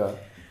 1. Yeah.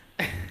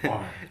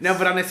 No,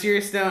 but on a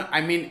serious note,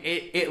 I mean,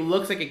 it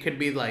looks like it could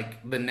be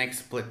like the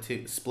next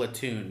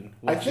Splatoon.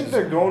 I think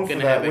they're going for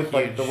that with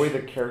like the way the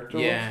character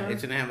looks. Yeah,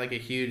 it's gonna have like a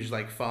huge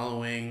like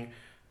following.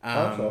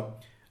 So.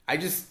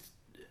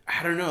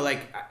 I don't know. Like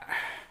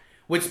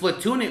with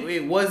Splatoon,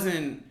 it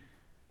wasn't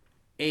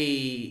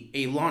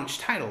a launch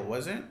title,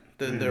 was it?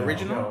 The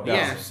original? No.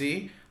 Yeah.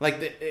 See, like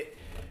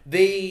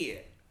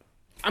they.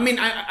 I mean,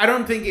 I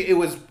don't think it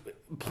was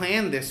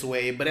planned this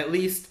way, but at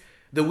least.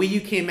 The Wii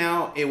U came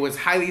out. It was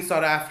highly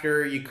sought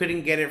after. You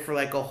couldn't get it for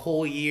like a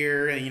whole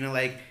year, and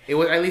like it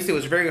was. At least it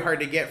was very hard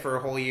to get for a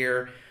whole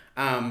year.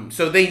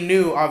 So they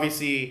knew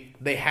obviously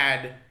they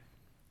had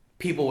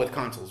people with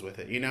consoles with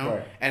it,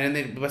 right. And then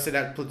they busted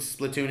out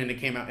Splatoon, and it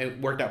came out. It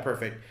worked out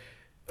perfect.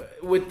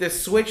 With the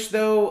Switch,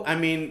 though, I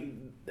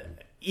mean,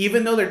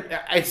 even though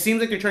it seems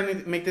like they're trying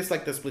to make this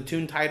like the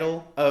Splatoon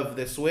title of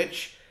the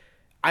Switch.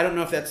 I don't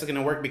know if that's going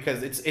to work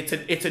because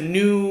it's a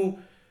new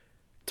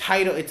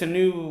title, it's a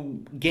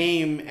new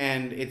game,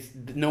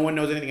 and no one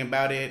knows anything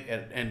about it,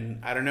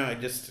 and I don't know,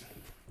 it's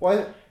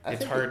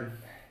hard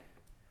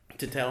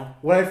to tell.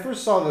 When I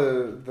first saw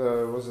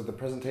the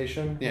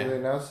presentation when they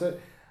announced it,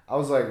 I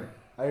was like,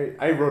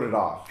 I wrote it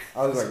off.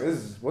 I was like, this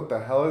is, what the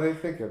hell are they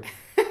thinking?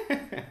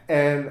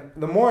 And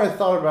the more I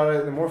thought about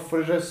it, the more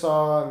footage I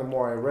saw, and the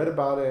more I read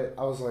about it,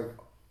 I was like,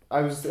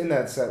 I was in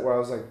that set where I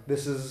was like,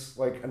 this is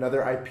like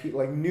another IP,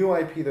 like new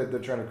IP that they're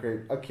trying to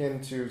create,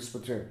 akin to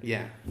Splatoon.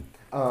 Yeah.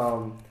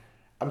 I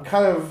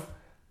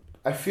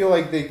feel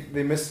like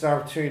they missed an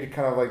opportunity to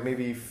kind of like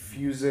maybe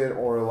fuse it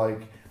or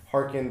like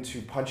harken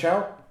to Punch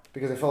Out,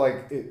 because I feel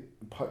like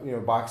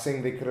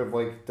boxing they could have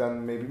like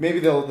done maybe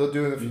they'll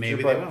do it in the future.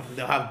 Maybe they will.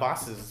 They'll have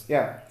bosses.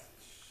 Yeah.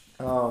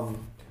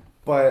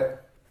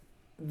 But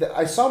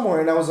I saw more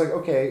and I was like,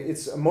 okay,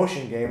 it's a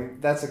motion game.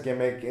 That's a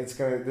gimmick.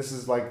 This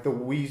is like the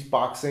Wii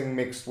boxing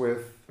mixed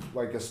with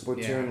like a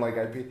Splatoon like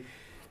IP.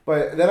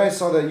 But then I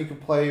saw that you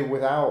could play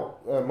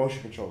without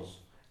motion controls.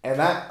 And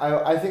that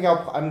I think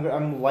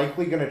I'm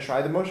likely gonna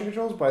try the motion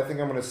controls, but I think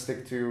I'm gonna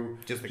stick to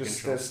just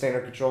the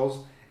standard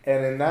controls.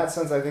 And in that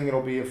sense, I think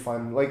it'll be a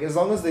fun, like as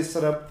long as they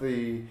set up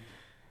the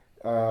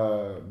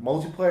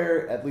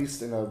multiplayer at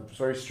least in a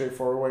very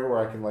straightforward way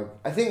where I can like.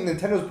 I think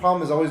Nintendo's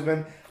problem has always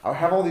been I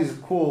have all these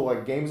cool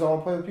like games I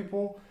want to play with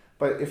people,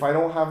 but if I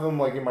don't have them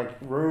like in my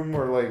room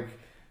or like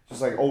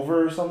just like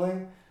over or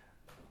something.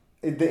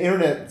 The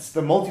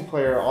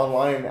multiplayer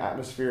online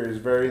atmosphere is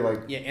very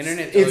like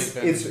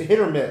it's hit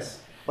or miss.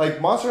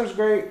 Like Monster Hunter's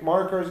great,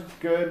 Mario Kart's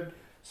good,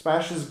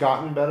 Smash has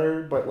gotten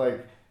better, but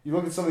like you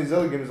look at some of these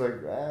other games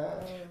like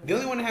the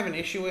only one I have an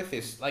issue with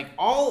is like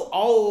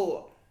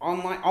all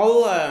online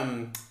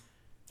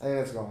I think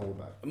that's gonna hold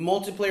back.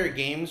 Multiplayer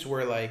games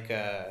where like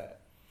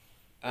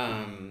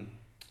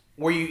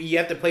where you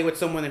have to play with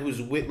someone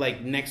who's with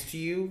like next to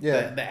you,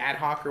 the ad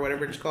hoc or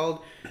whatever it's called.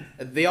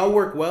 They all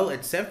work well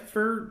except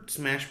for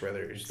Smash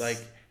Brothers. Like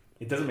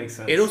it doesn't make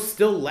sense. It'll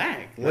still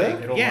lag.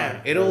 Like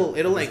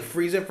it'll like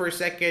freeze up for a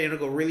second. It'll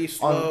go really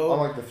slow. On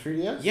like the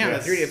 3DS. Yeah,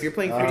 the 3DS. If you're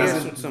playing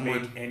 3DS with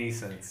someone, make any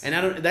sense.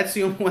 And that's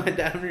the only one I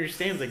don't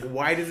understand. Like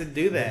why does it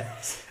do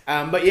that?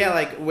 But yeah,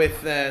 like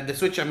with the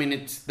Switch, I mean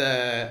it's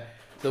the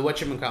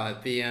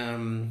whatchamacallit, the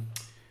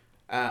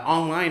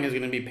online is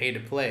going to be pay to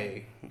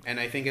play. And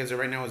I think as of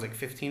right now it's like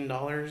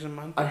 $15 a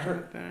month. I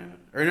heard that.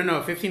 Or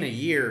no, $15 a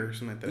year or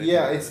something like that.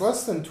 Yeah, it's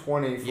less than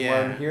 20 from what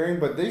I'm hearing,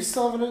 but they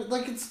still haven't.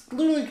 Like it's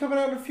literally coming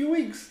out in a few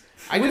weeks.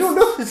 We don't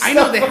know this I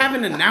know they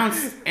haven't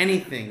announced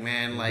anything,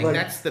 man. Like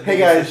that's the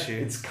biggest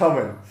issue. It's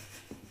coming.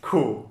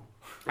 Cool.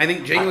 I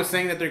think Jay was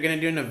saying that they're gonna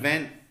do an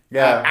event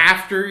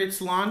after it's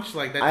launched.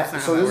 Like that's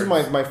not so how this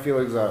works. is my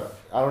feelings out.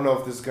 I don't know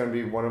if this is gonna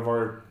be one of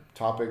our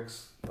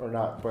topics or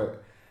not,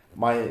 but.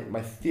 My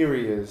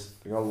theory is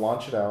they're gonna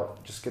launch it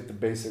out. Just get the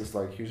basics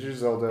like here's your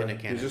Zelda,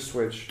 here's your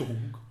Switch,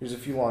 here's a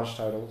few launch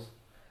titles.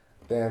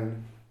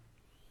 Then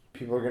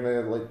people are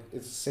gonna like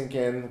it sink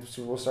in.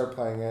 People will start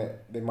playing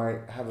it. They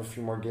might have a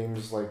few more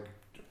games like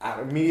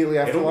immediately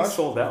after launch. It'll be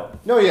sold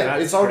out. No, yeah,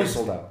 it's already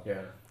sold out.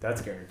 Yeah,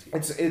 that's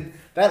guaranteed.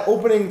 That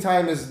opening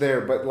time is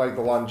there, but like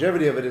the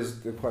longevity of it is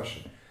the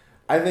question.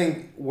 I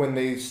think when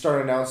they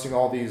start announcing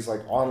all these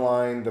like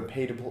online, the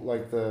paid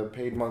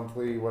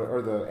monthly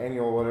or the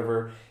annual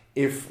whatever.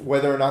 If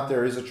whether or not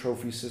there is a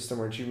trophy system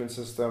or achievement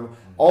system,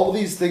 all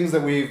these things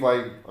that we've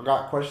like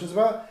got questions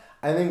about,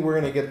 I think we're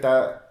gonna get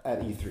that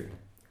at E3.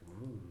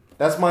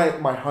 That's my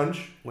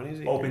hunch. When is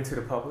it open to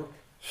the public?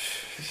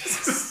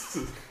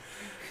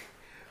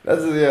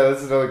 That's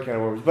another can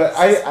of worms. But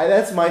I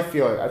that's my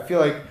feeling. I feel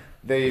like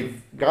they've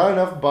got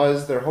enough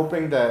buzz. They're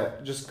hoping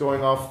that just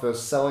going off the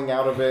selling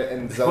out of it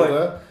and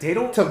Zelda,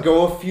 to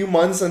go a few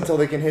months until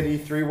they can hit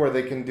E3 where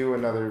they can do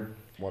another.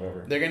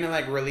 Whatever. They're gonna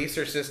like release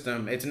their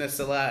system. It's gonna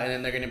sell out, and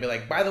then they're gonna be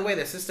like, by the way,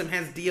 the system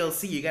has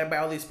DLC. You gotta buy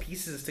all these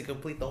pieces to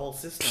complete the whole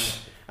system.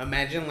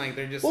 Imagine like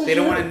they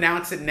don't want to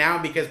announce it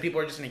now because people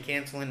are just gonna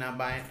cancel and not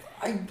buy it.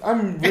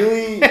 I'm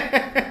really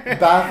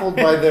baffled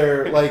by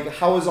their like.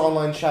 How is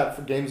online chat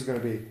for games going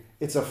to be?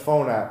 It's a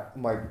phone app.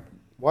 I'm like,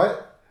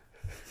 what?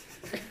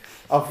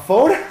 A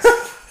phone app?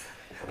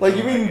 Like,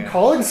 you mean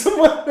calling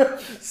someone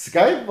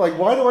Skype? Like,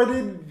 why do I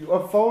need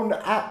a phone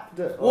app?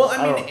 Well,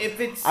 I mean, if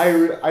it's... I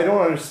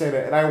don't understand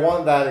it, and I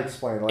want that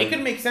explained. Like, it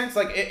could make sense,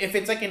 like, if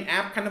it's like an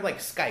app kind of like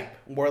Skype,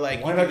 where,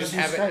 like, why you not can just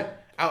have Skype? it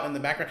out in the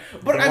background.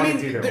 But, I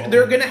mean,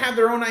 they're going to have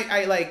their own,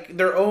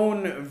 their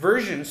own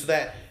version so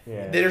that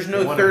there's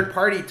no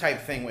third-party type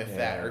thing with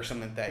that or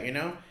something like that, you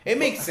know? It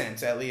makes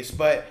sense, at least,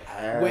 but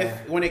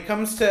when it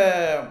comes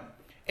to...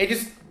 It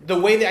just... The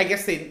way that I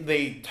guess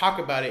they talk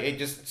about it, it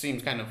just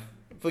seems kind of...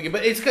 But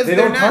it's because they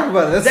don't talk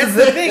about it. That's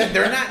the thing.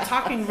 They're not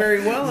talking very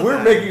well.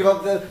 We're making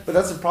up that, but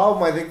that's a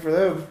problem I think for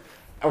them.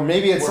 Or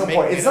maybe at some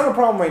point, it's not a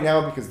problem right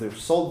now because they've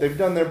sold. They've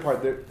done their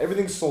part.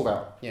 Everything's sold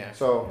out. Yeah.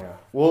 So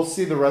we'll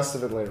see the rest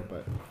of it later.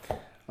 But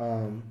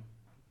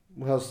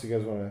what else do you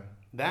guys want to?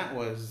 That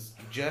was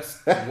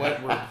just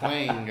what we're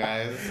playing,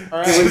 guys.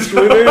 All right.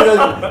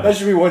 That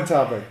should be one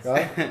topic.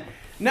 Huh?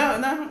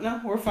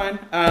 No, we're fine.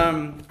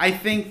 I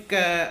think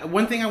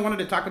one thing I wanted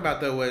to talk about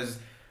though was.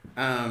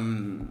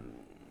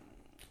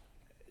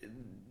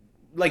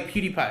 Like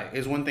PewDiePie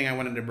is one thing I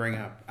wanted to bring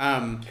up.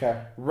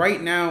 Okay. Right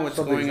now, what's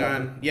going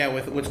on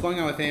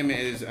with him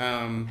is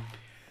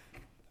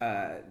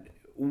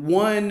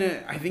one.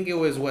 I think it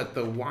was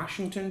the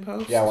Washington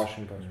Post. Yeah,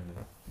 Washington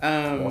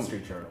Post. Wall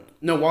Street Journal.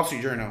 No, Wall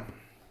Street Journal.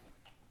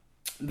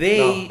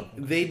 They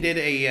did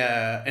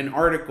an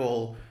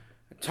article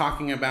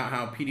talking about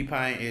how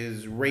PewDiePie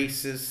is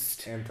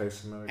racist,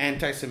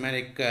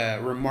 anti-Semitic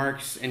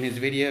remarks in his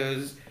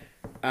videos.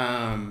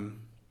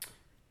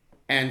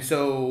 And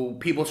so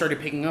people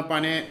started picking up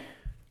on it.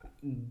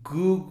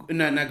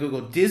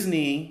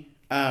 Disney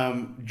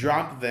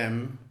dropped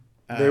them.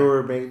 They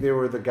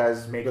were the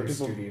guys Maker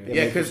Studios.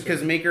 Yeah,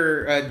 because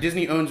Maker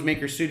Disney owns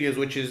Maker Studios,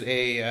 which is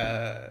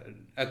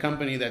a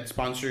company that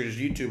sponsors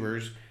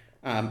YouTubers,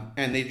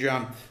 and they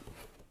dropped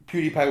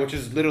PewDiePie, which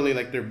is literally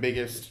like their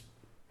biggest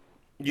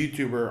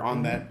YouTuber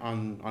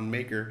on on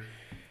Maker,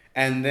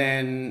 and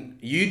then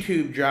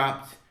YouTube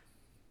dropped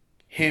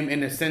him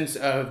in a sense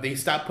of they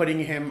stopped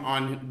putting him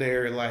on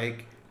their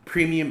like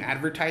premium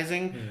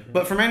advertising,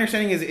 but from my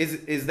understanding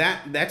is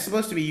that's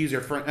supposed to be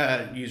user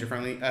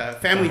friendly,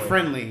 family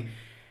friendly,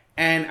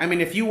 and I mean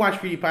if you watch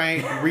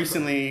PewDiePie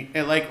recently,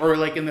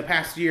 or in the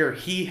past year,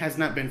 he has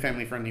not been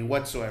family friendly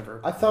whatsoever.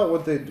 I thought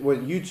what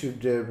YouTube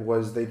did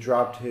was they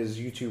dropped his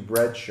YouTube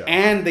Red show,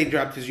 and they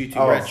dropped his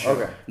YouTube Red show.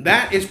 Okay,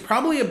 that is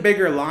probably a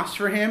bigger loss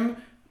for him,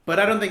 but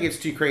I don't think it's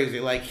too crazy.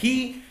 Like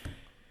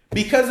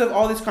because of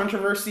all this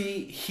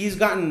controversy, he's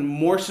gotten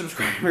more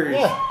subscribers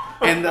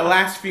in the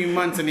last few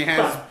months than he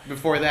has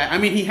before that. I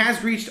mean, he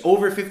has reached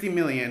over 50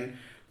 million,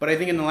 but I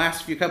think in the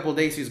last couple of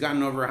days, he's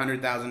gotten over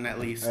 100,000 at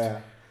least. Yeah.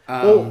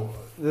 Well,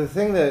 the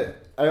thing that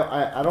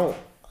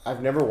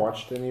I've never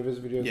watched any of his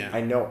videos. Yeah.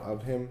 I know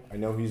of him. I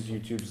know he's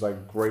YouTube's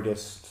like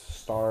greatest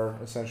star,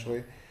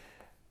 essentially.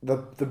 The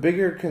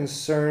bigger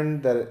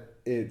concern that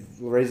it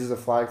raises a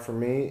flag for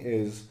me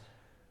is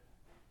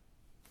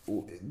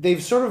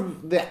they've sort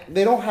of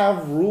they don't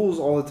have rules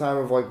all the time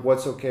of like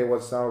what's okay,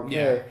 what's not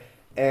okay,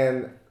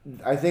 and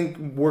I think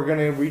we're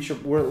gonna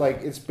we're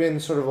like it's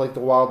been sort of like the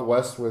Wild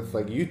West with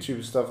like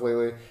YouTube stuff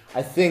lately.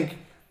 I think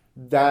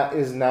that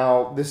is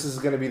now this is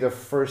gonna be the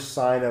first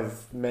sign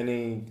of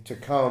many to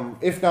come,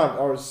 if not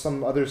or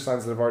some other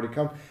signs that have already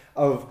come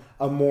of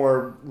a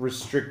more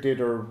restricted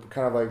or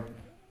kind of like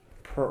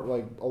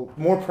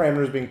more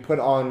parameters being put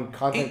on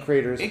content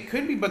creators. It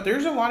could be, but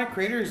there's a lot of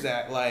creators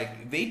that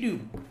like they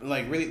do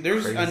like really.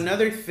 There's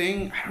another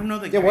thing. I don't know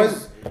the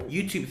guy's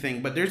YouTube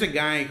thing, but there's a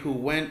guy who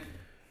went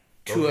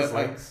to a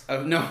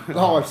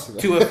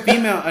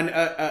female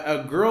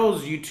a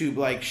girl's YouTube.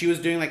 Like she was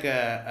doing like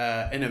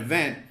an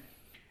event,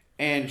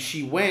 and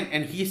she went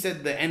and he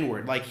said the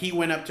N-word. Like he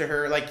went up to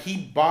her. Like he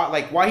bought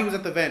while he was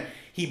at the event,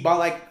 he bought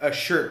like a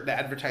shirt that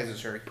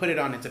advertises her. He put it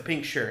on. It's a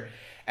pink shirt.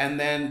 And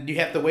then you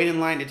have to wait in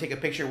line to take a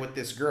picture with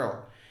this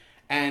girl.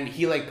 And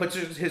he like puts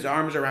his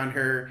arms around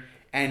her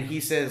and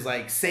he says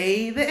like,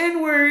 say the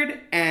N-word.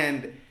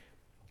 And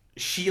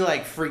she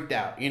like freaked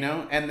out, you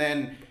know? And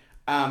then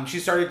she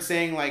started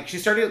saying she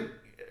started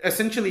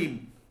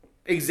essentially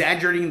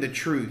exaggerating the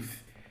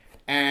truth.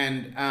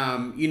 And,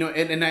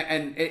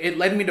 and it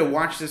led me to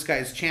watch this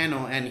guy's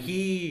channel. And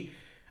he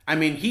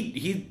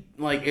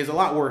like is a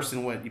lot worse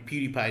than what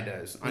PewDiePie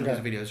does on his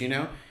videos, you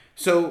know?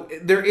 So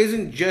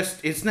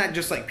it's not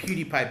just like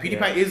PewDiePie.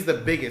 PewDiePie is the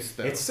biggest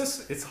though.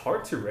 It's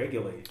hard to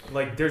regulate.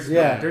 Like there's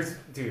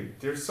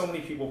so many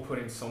people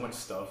putting so much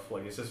stuff.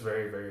 Like it's just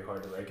very, very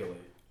hard to regulate.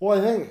 Well,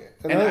 I think,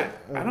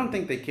 I don't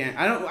think they can.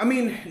 I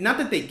mean, not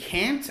that they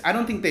can't. I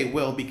don't think they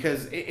will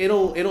because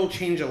it'll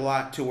change a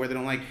lot to where they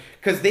don't like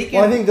because they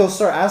can. Well, I think they'll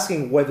start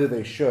asking whether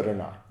they should or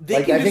not.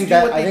 They can just do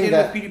what they did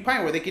with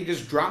PewDiePie, where they can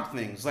just drop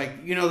things. Like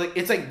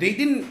it's like they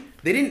didn't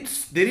They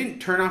didn't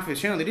turn off his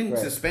channel. They didn't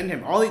suspend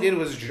him. All they did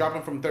was drop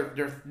him from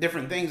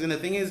different things. And the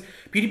thing is,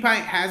 PewDiePie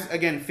has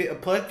again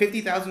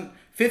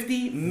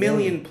 50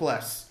 million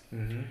plus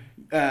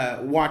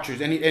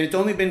watchers, and it's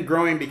only been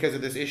growing because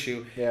of this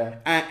issue. Yeah.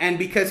 And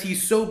because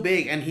he's so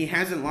big and he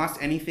hasn't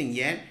lost anything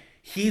yet,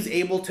 he's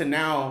able to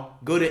now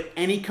go to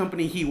any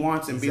company he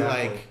wants and be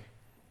like,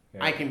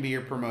 I can be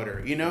your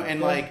promoter, you know,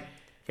 and like.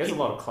 He has a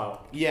lot of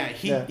clout. Yeah,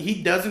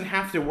 he doesn't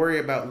have to worry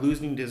about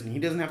losing Disney. He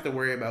doesn't have to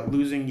worry about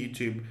losing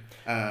YouTube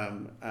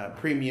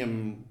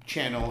premium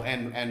channel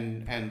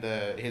and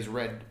his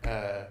red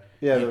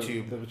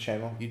YouTube the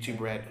channel YouTube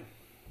Red.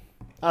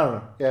 I don't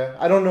know. Yeah,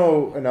 I don't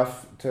know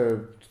enough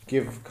to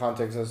give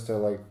context as to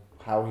like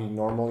how he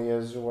normally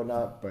is or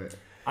whatnot, but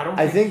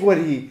I think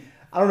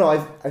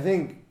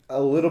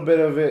a little bit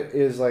of it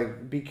is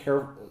like be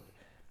careful.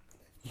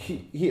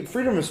 He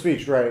freedom of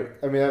speech, right?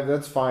 I mean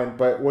that's fine,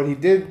 but what he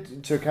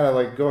did to kind of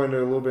like go into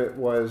a little bit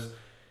was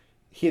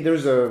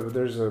there's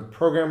a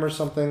program or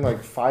something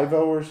like Fiverr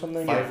or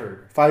something.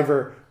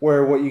 Fiverr,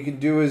 where what you can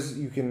do is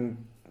you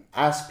can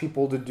ask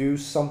people to do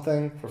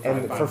something for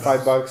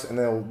 $5 and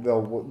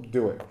they'll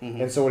do it.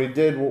 Mm-hmm. And so what he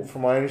did,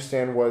 from what I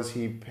understand, was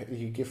he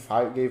gave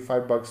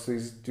 $5 to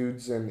these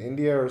dudes in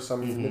India or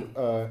some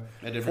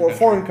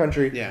foreign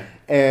country. Yeah.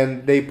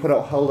 And they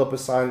held up a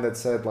sign that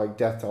said like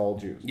 "Death to all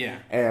Jews." Yeah.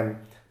 And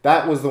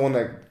that was the one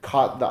that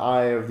caught the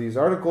eye of these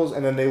articles.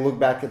 And then they look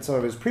back at some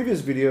of his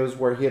previous videos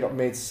where he had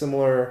made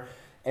similar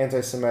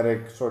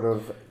anti-Semitic sort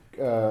of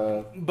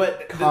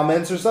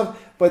comments or stuff.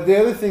 But the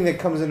other thing that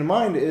comes into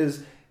mind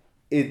is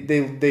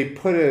they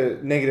put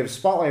a negative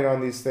spotlight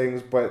on these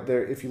things, but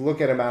if you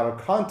look at them out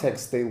of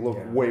context, they look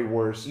way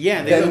worse.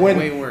 Yeah, they look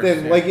way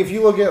worse. Like if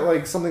you look at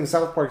like something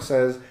South Park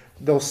says,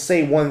 they'll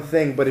say one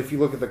thing, but if you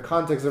look at the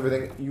context of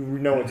everything, you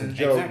know it's a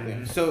joke.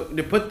 Exactly. So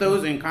to put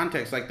those in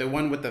context, like the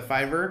one with the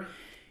Fiverr,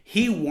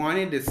 he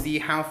wanted to see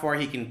how far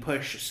he can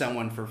push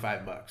someone for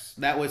 $5.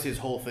 That was his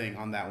whole thing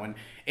on that one.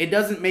 It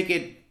doesn't make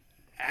it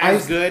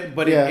as good,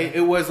 but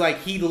it was like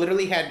he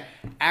literally had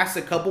asked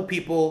a couple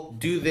people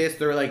do this.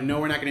 They're like, no,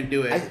 we're not going to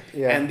do it.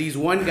 And these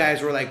one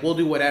guys were like, we'll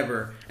do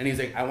whatever. And he's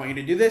like, I want you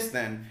to do this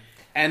then.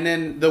 And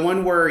then the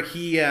one where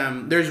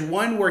there's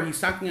one where he's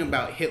talking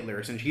about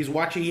Hitler. And he's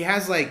watching, he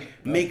has like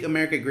Make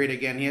America Great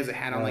Again. He has a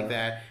hat on like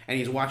that. And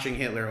he's watching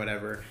Hitler or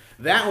whatever.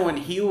 That one,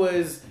 he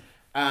was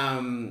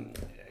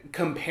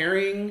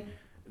comparing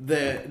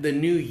the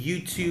new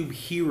YouTube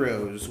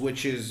heroes,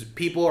 which is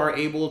people are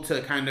able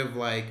to kind of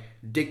like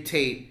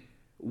dictate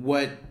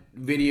what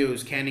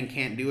videos can and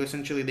can't do.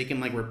 Essentially, they can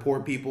like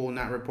report people,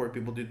 not report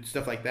people, do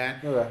stuff like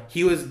that. Okay.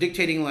 He was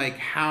dictating like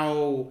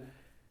how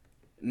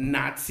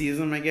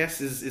Nazism, I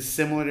guess, is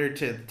similar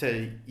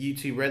to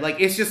YouTube Red.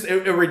 Like it's just a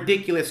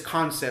ridiculous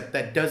concept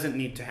that doesn't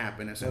need to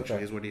happen.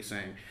 Essentially, is what he's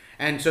saying.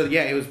 And so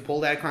it was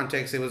pulled out of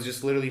context. It was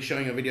just literally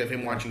showing a video of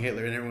him watching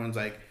Hitler, and everyone's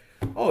like,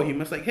 oh, he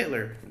must like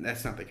Hitler.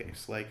 That's not the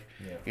case. Like,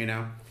 you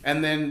know.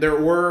 And then there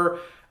were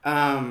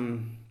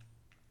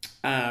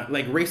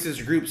like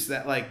racist groups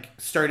that like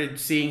started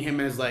seeing him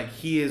as like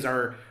he is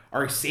our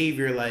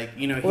savior. Like,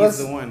 you know, he's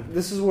the one.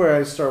 This is where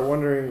I start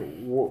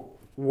wondering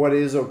what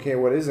is okay,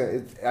 what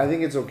isn't. I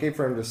think it's okay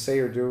for him to say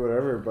or do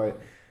whatever, but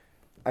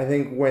I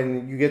think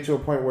when you get to a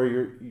point where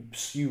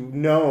you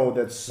know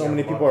that so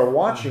many people are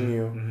watching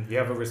you, you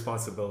have a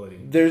responsibility.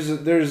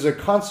 There's a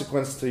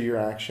consequence to your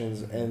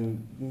actions,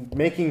 and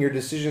making your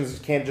decisions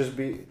can't just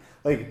be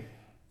like.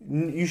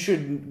 You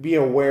should be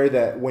aware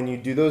that when you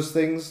do those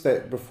things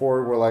that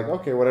before were like,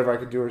 okay, whatever I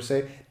could do or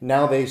say,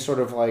 now they sort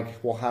of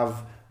like will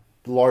have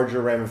larger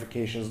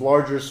ramifications,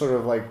 larger sort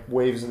of like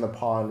waves in the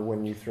pond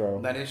when you throw.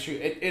 That is true.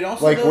 It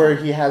also like where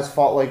he has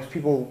fought, like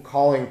people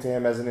calling to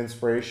him as an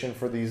inspiration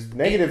for these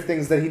negative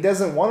things that he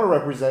doesn't want to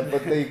represent,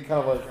 but they kind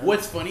of like.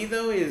 What's funny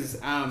though is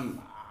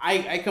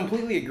I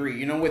completely agree.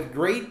 You know, with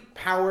great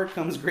power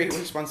comes great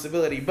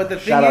responsibility. But the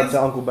thing Shout out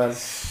to Uncle Ben.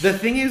 The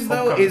thing is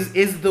though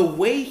is the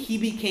way he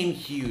became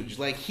huge.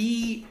 Like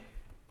he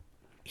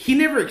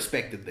never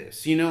expected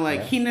this. You know,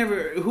 like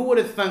who would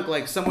have thunk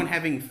like someone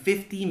having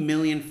 50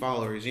 million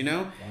followers, you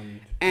know?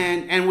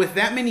 And with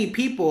that many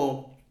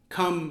people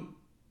come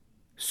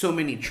so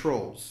many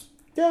trolls.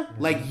 Yeah.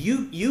 Like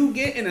you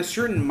get in a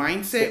certain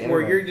mindset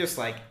where you're just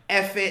like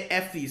F it,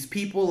 F these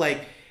people,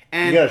 like.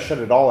 And you gotta shut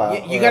it all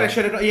out. You gotta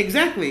shut it all.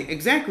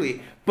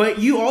 Exactly. But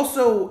you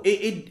also,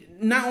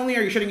 it not only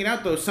are you shutting it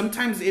out though,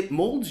 sometimes it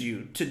molds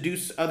you to do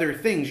other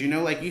things. You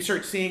know, like you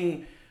start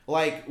seeing,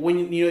 like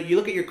when you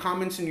look at your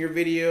comments in your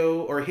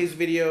video or his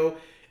video,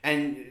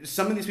 and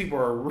some of these people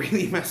are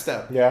really messed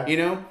up. Yeah. You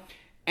know,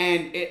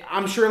 and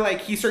I'm sure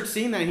like he starts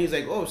seeing that and he's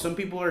like, oh, some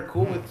people are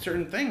cool with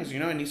certain things, you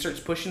know, and he starts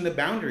pushing the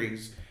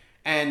boundaries.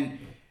 And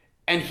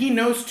he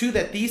knows, too,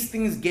 that these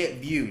things get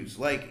views.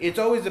 Like, it's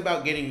always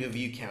about getting the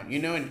view count, you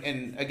know?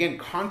 And again,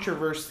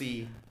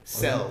 controversy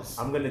sells.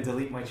 I'm going to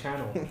delete my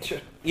channel.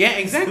 Yeah,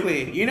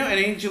 exactly. You know, and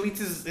he deletes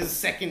his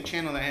second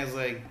channel that has,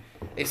 like...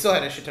 It still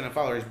had a shit ton of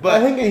followers, but...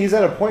 I think he's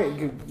at a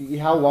point...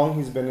 How long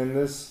he's been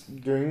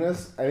doing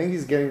this? I think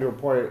he's getting to a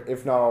point,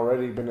 if not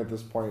already been at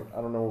this point. I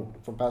don't know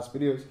from past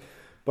videos.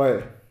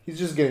 But he's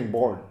just getting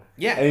bored.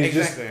 Yeah, and he's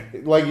exactly.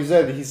 just like you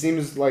said. He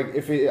seems like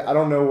I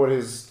don't know what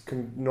his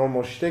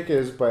normal shtick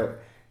is,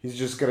 but he's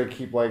just gonna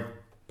keep like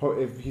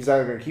if he's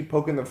either gonna keep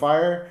poking the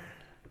fire,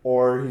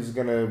 or he's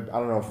gonna I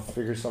don't know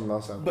figure something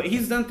else out. But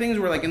he's done things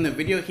where like in the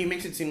video he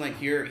makes it seem like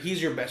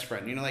he's your best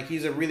friend. You know, like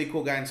he's a really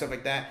cool guy and stuff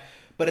like that.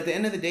 But at the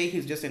end of the day,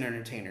 he's just an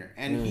entertainer,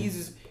 and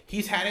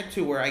he's had it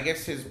to where I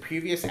guess his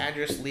previous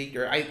address leaked,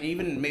 or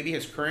even maybe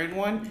his current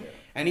one,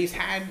 and he's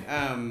had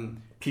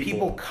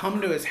people come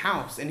to his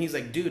house, and he's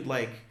like, dude,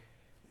 like,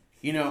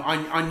 you know,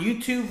 on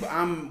YouTube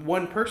I'm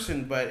one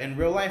person, but in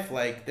real life,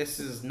 like,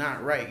 this is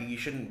not right. You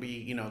shouldn't be,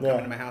 you know,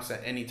 coming to my house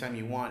at any time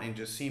you want and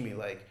just see me,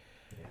 like,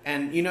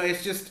 and you know,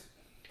 it's just.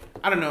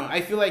 I don't know. I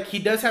feel like he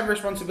does have a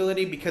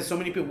responsibility because so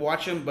many people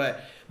watch him,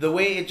 but the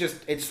way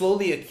it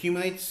slowly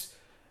accumulates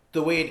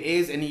the way it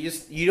is, and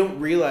you don't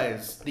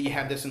realize that you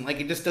have this, and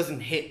like it just doesn't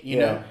hit, you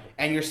know,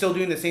 and you're still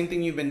doing the same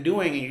thing you've been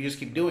doing, and you just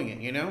keep doing it,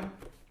 you know.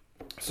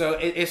 So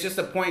it's just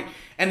a point,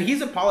 and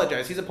he's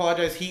apologized.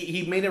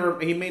 He made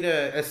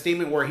a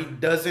statement where he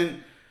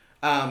doesn't,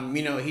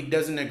 you know, he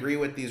doesn't agree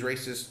with these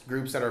racist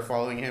groups that are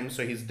following him,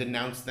 so he's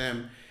denounced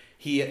them.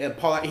 He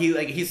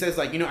says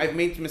like, you know, I've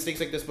made mistakes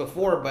like this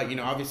before, but you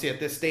know, obviously at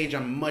this stage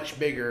I'm much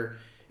bigger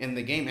in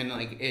the game, and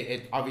like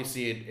it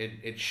obviously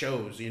it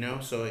shows, you know.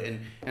 So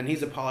and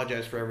he's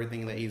apologized for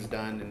everything that he's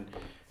done, and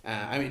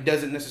I mean, it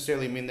doesn't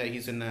necessarily mean that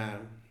he's in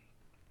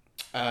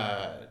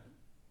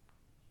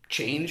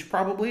change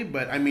probably,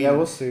 but I mean,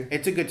 we'll see.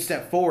 It's a good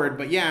step forward.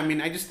 But yeah, I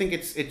mean, I just think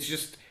it's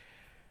just,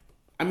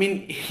 I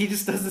mean, he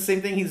just does the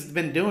same thing he's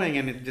been doing,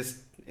 and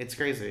it's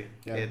crazy.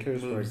 Yeah, it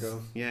goes where it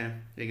goes. Yeah,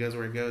 it goes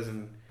where it goes,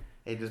 and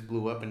it just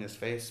blew up in his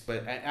face.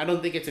 But I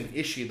don't think it's an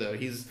issue though.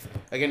 He's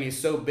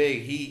so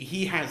big.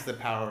 He has the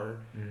power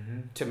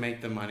to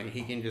make the money.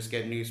 He can just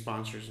get new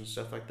sponsors and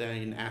stuff like that.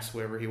 He can ask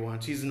whoever he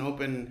wants. He's an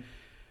open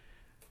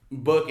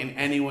book, and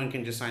anyone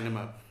can just sign him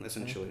up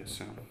essentially.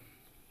 So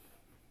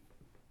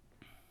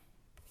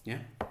yeah.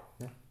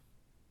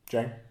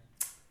 Jay.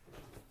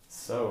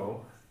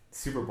 So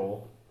Super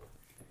Bowl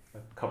a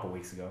couple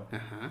weeks ago.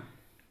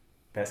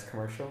 Best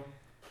commercial,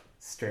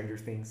 Stranger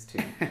Things 2.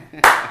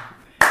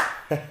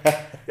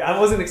 I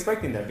wasn't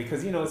expecting that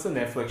because, you know, it's a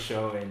Netflix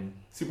show and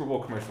Super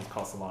Bowl commercials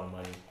cost a lot of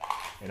money.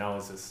 And I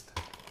was just...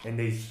 And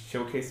they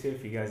showcased it,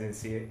 if you guys didn't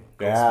see it.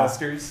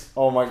 Ghostbusters.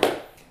 Oh my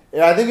God.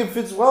 Yeah, I think it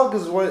fits well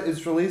because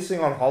it's releasing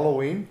on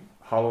Halloween.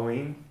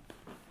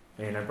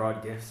 And I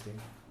brought gifts, dude.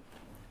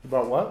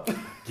 About what?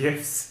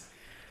 Gifts.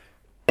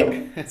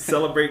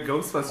 Celebrate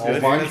Ghostbusters.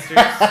 Oh my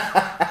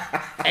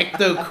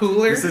Ecto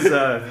Cooler. This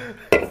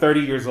is 30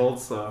 years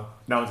old, so...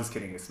 No, just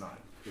kidding, it's not.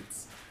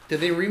 It's... Did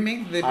they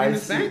remake this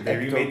back? They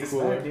remade this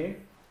back, dude.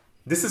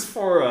 This is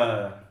for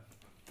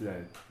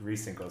the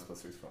recent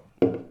Ghostbusters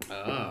film.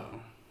 Oh.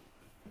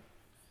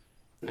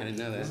 I didn't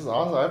know that. This is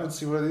awesome. I haven't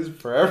seen one of these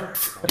forever.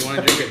 You want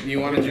to drink it? You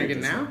want to drink it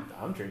now?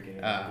 I'm drinking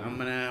it. I'm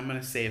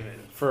gonna save it.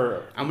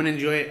 I'm gonna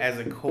enjoy it as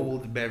a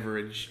cold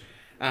beverage.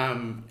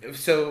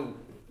 So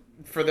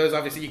for those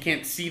obviously you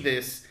can't see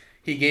this,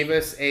 he gave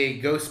us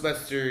a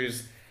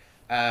Ghostbusters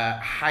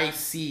High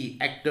C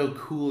Ecto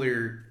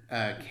Cooler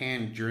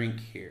canned drink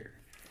here.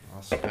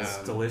 Awesome.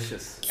 It's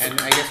delicious.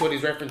 And I guess what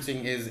he's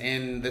referencing is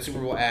in the Super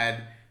Bowl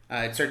ad.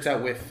 It starts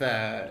out with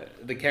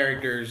the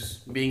characters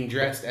being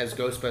dressed as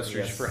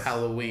Ghostbusters for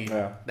Halloween.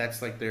 Yeah.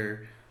 That's like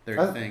their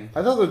thing.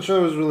 I thought the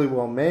show was really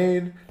well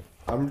made.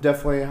 I'm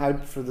definitely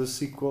hyped for the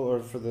sequel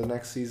or for the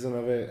next season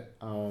of it.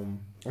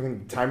 I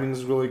think the timing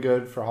is really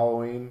good for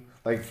Halloween.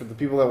 Like for the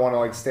people that want to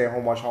like stay at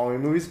home watch Halloween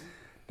movies,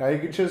 now you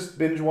can just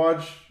binge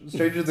watch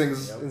Stranger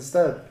Things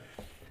instead.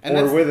 And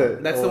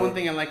that's the one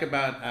thing I like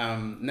about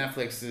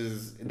Netflix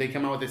is they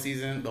come out with a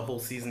season, the whole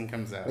season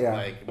comes out. Yeah.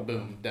 Like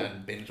boom,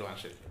 done, binge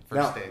watch it.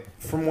 First day.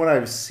 From what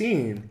I've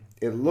seen,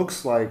 it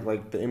looks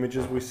like the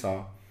images we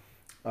saw.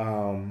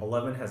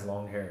 11 has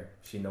long hair.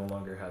 She no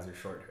longer has her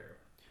short hair.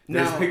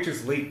 There's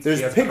pictures leaked.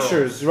 There's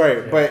pictures, curls. Right?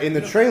 Yeah. But in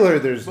the trailer,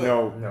 there's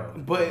no.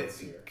 But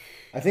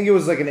I think it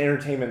was like an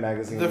entertainment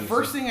magazine. The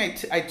first thing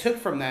I took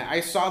from that,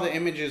 I saw the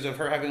images of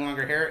her having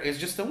longer hair. Is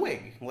just a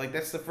wig. Like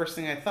that's the first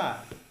thing I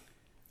thought.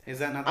 Is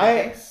that not the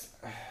case?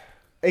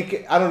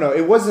 I don't know.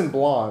 It wasn't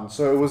blonde,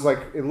 so it was like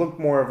it looked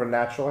more of a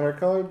natural hair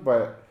color,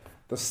 but.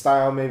 The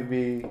style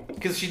maybe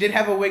because she did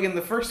have a wig in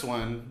the first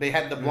one. They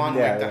had the blonde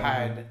wig to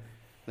hide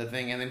the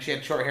thing, and then she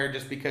had short hair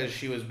just because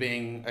she was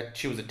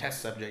a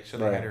test subject, so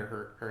they had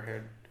her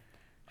hair.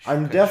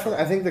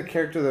 I think the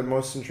character that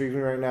most intrigues me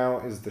right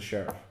now is the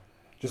sheriff,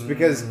 just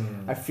because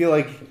I feel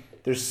like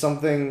there's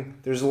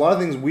a lot of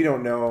things we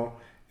don't know,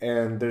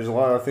 and there's a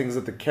lot of things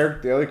that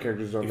the other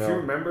characters don't know. If you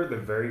remember the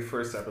very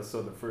first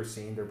episode, the first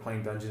scene, they're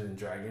playing Dungeons and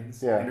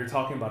Dragons, and they're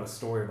talking about a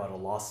story about a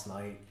lost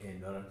knight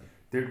and.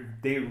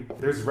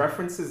 There's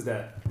references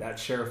that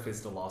sheriff is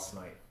the lost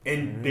knight,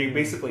 and they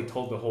basically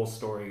told the whole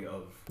story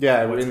of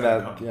what's going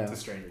to come to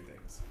Stranger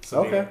Things.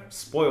 So they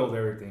spoiled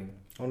everything.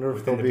 I wonder if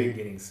within the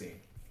beginning scene.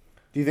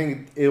 Do you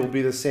think it'll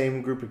be the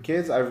same group of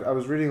kids? I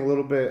was reading a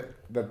little bit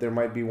that there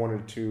might be one or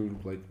two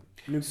like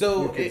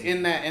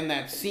In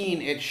that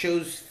scene, it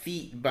shows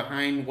feet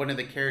behind one of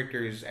the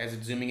characters as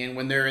it's zooming in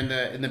when they're in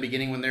the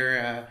beginning when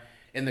they're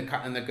in the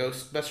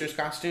Ghostbusters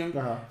costume.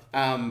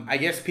 I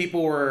guess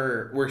people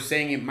were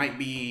saying it might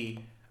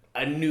be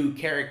a new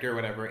character or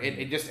whatever.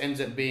 It just ends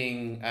up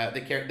being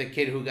the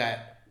kid who got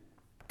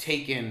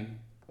taken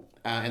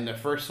in the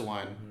first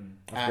one.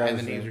 And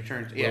then he's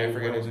returned. Yeah, I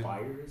forgot his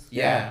name.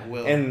 Yeah,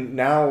 Will. And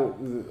now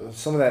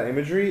some of that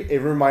imagery,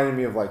 it reminded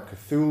me of like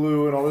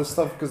Cthulhu and all this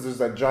stuff because there's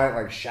that giant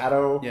like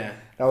shadow. Yeah.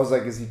 And I was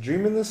like, is he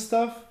dreaming this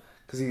stuff?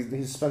 Because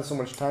he spent so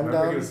much time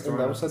down and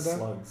that was said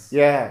down.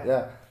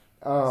 Yeah.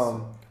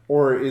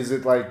 Or is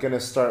it like gonna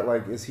start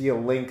like? Is he a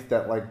link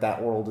that like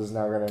that world is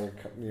now gonna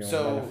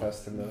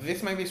manifest in this?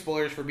 This might be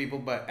spoilers for people,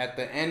 but at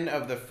the end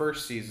of the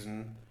first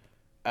season,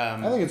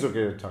 I think it's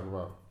okay to talk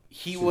about.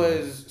 He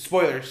was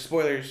spoilers.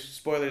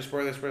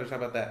 How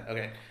about that?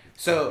 Okay.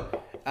 So,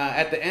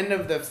 at the end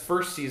of the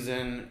first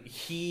season,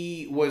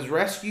 he was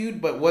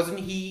rescued, but wasn't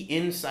he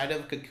inside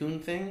of a cocoon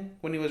thing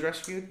when he was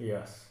rescued?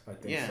 Yes, I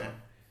think so.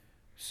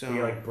 So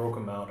he like broke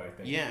him out, I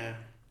think. Yeah.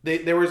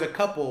 There was a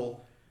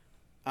couple,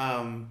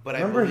 but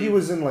remember he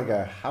was in like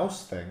a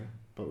house thing.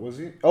 But was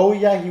he? Oh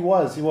yeah, he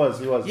was.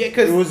 Yeah,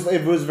 because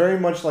it was very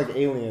much like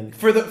Alien.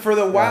 For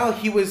the while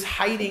he was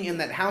hiding in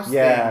that house.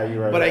 Yeah, thing,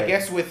 you're right. But I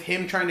guess with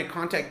him trying to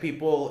contact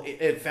people,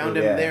 it found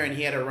him there, and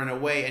he had to run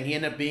away, and he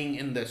ended up being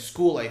in the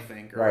school, I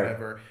think, or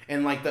whatever,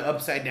 and like the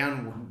upside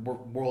down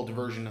world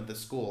version of the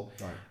school.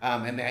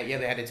 Right. And they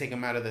had to take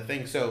him out of the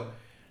thing. So,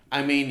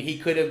 I mean, he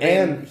could have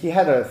been. And he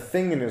had a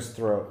thing in his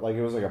throat, like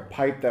it was like a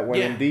pipe that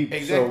went in deep.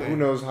 Exactly. So who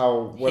knows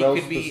what else?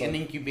 He could be an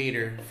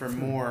incubator for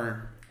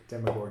more.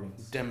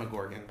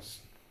 Demogorgons.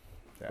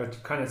 Yeah.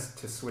 But kind of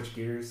to switch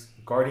gears,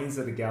 Guardians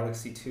of the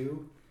Galaxy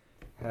 2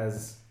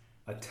 has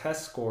a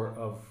test score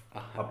of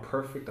a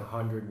perfect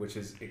 100, which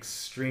is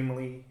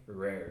extremely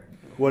rare.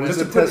 What is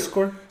the test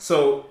score?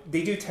 So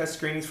they do test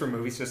screenings for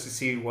movies just to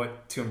see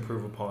what to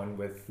improve upon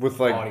with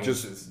like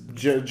audiences.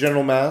 Just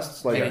general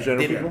masks, like and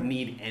general people. Didn't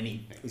need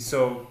anything.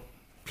 So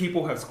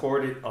people have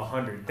scored it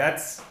 100.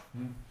 That's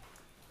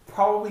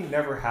probably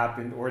never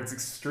happened, or it's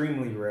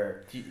extremely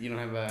rare. You don't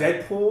have a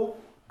Deadpool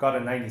got a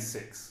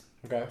 96.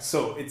 Okay.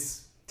 So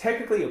it's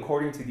technically,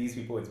 according to these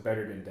people, it's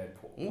better than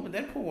Deadpool. Well,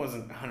 Deadpool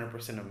wasn't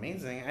 100%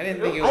 amazing. I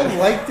didn't think it was. I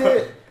liked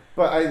it,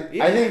 but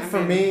I think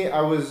for me,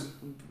 I was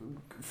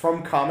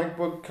from comic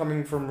book,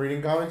 coming from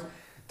reading comics.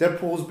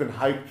 Deadpool's been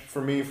hyped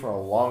for me for a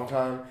long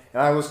time,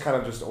 and I was kind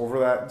of just over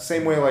that.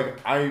 Same way,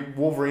 like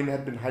Wolverine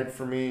had been hyped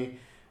for me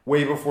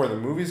way before the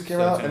movies came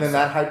out, and then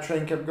that hype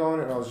train kept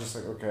going, and I was just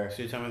like, okay.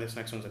 So you're telling me this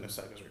next one's gonna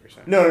suck, is what you're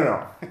saying?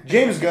 No.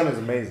 James Gunn is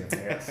amazing.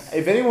 Yes.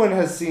 If anyone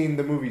has seen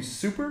the movie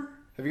Super,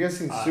 have you guys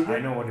seen Super? I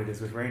know what it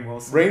is with Rainn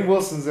Wilson. Rainn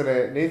Wilson's in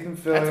it. Nathan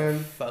Fillion.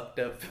 That's fucked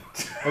up.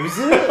 Have you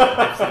seen it?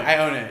 I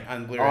own it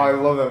on Blu-ray. Oh, I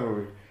love that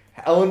movie.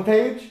 Ellen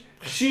Page,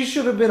 she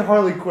should have been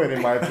Harley Quinn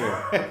in my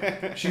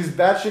opinion. She's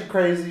batshit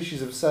crazy.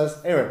 She's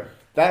obsessed. Anyway,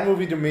 that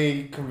movie to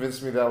me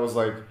convinced me that I was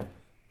like,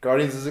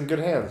 Guardians is in good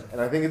hands.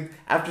 And I think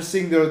after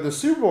seeing the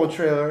Super Bowl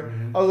trailer,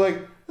 I was like,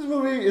 this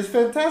movie is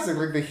fantastic.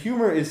 Like, the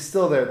humor is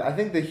still there. I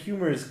think the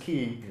humor is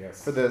key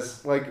for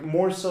this. Like,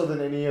 more so than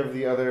any of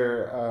the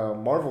other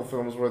Marvel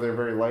films where they're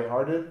very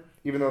lighthearted,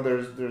 even though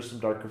there's some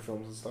darker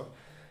films and stuff.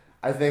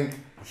 I think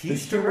the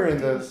humor in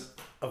this...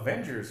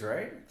 Avengers,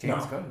 right?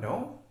 James Gunn?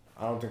 No?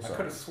 I don't think so. I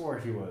could have swore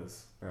he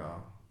was.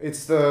 No.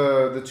 It's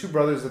the two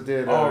brothers that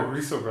did...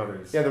 Russo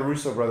brothers. Yeah, the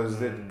Russo brothers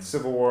did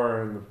Civil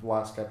War and the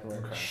last Captain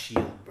America.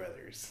 Shield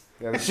brothers.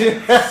 Yeah,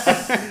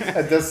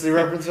 a Destiny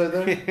reference right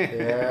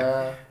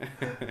there.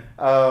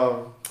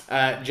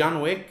 Yeah.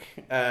 John Wick.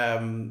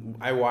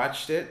 I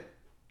watched it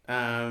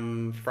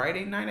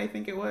Friday night, I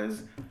think it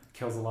was.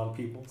 Kills a lot of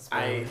people.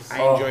 I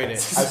enjoyed it.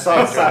 I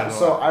saw it.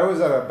 So I was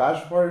at a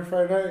bachelor party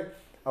Friday night.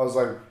 I was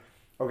like,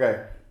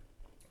 okay,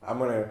 I'm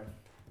gonna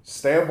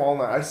stay up all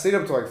night. I stayed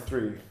up till like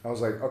 3. I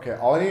was like, okay,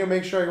 all I need to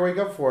make sure I can wake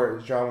up for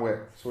is John Wick.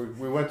 So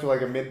we went to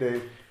like a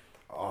midday.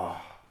 Oh.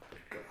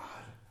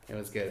 It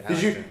was good.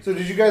 Did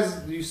you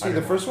guys see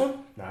the first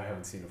one? No, I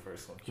haven't seen the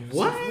first one.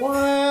 What?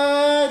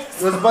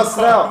 Let's bust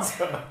it out.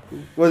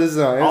 What is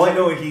it? All I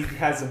know is he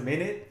has a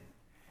minute,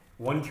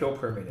 1 kill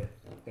per minute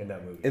in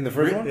that movie. In the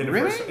first one?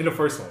 In the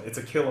first one. It's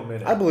a kill a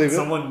minute. I believe it.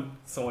 Someone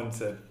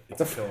said it's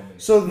a kill a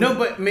minute. So no,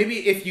 but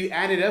maybe if you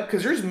add it up,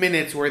 because there's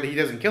minutes where he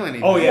doesn't kill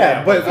anyone. Oh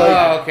yeah, but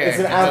like, okay. It's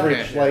an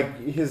average. Okay. Like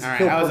his. All right,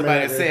 kill I was per about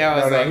minute to say,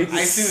 I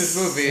seen this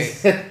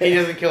movie. He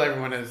doesn't kill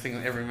everyone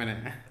every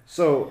minute.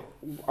 So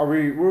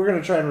we're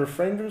gonna try and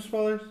refrain from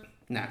spoilers?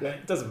 Nah.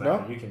 It doesn't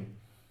matter. No?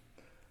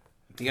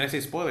 You gotta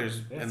say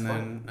spoilers, and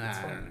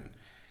then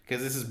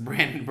because this is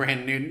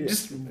brand new. Yeah.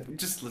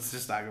 Just let's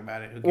just talk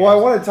about it. Well, I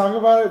want to talk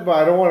about it, but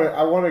I don't want to.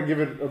 I want to give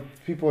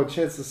it people a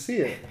chance to see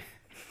it.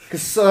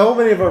 Because so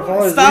many of our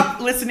followers...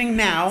 Stop listening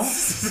now.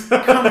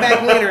 Come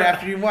back later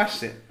after you've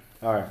watched it.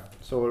 All right.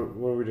 So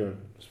what are we doing?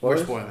 Spoilers?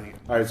 We're spoiling it.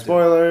 All right.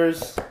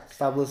 Spoilers.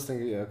 Stop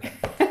listening. Yeah. Okay.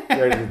 You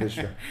already did this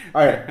show.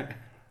 All right.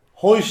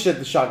 Holy shit,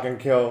 the shotgun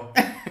kill.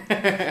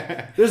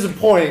 There's a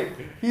point.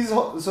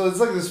 So it's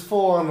like this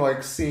full on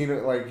like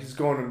scene, like he's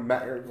going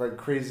to like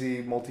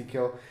crazy multi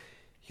kill.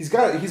 He's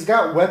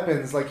got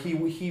weapons. Like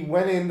he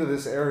went into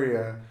this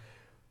area,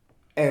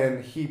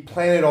 and he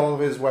planted all of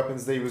his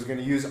weapons that he was going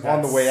to use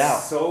on the way out.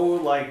 So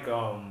like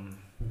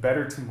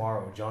Better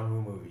Tomorrow, John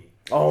Woo movie.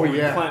 Oh where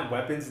yeah. You plant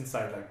weapons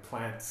inside like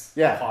plants.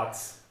 Yeah.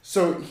 Pots.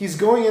 So he's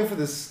going in for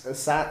this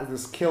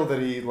kill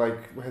that he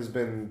like has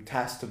been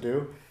tasked to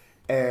do.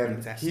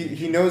 And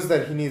he knows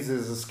that he needs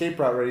his escape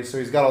route ready, so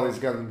he's got all these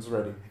guns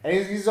ready. And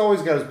he's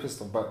always got his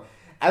pistol, but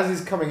as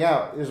he's coming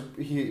out,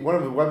 one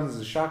of the weapons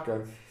is a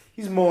shotgun.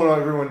 He's mowing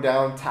everyone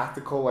down,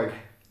 tactical, like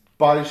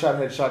body shot,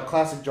 headshot,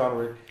 classic John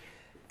Wick.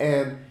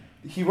 And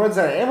he runs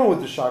out of ammo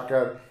with the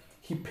shotgun.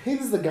 He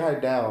pins the guy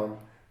down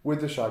with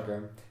the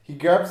shotgun. He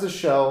grabs the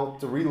shell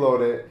to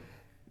reload it,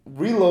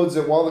 reloads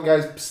it while the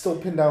guy's still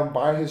pinned down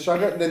by his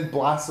shotgun, and then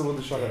blasts him with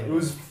the shotgun. It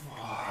was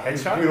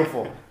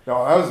beautiful.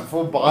 No, that was a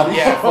full body.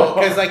 Yeah,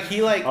 because like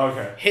he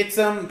hits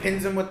him,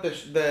 pins him with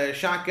the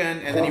shotgun,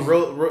 and then he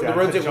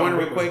roads it one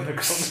real quick.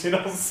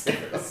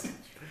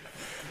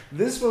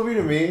 This movie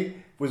to me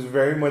was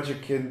very much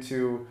akin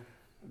to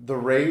The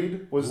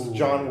Raid was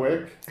John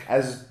Wick,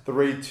 as The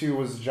Raid 2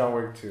 was John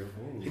Wick 2.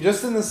 Ooh.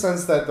 Just in the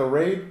sense that The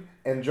Raid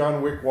and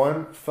John Wick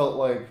 1 felt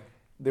like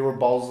they were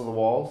balls of the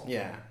walls.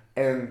 Yeah.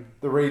 And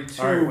The Raid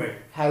 2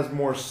 has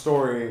more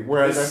story,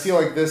 whereas I feel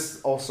like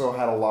this also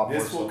had a lot more.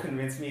 This will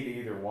convince me to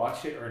either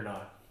watch it or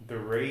not. The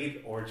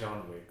Raid or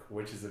John Wick,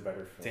 which is a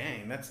better film?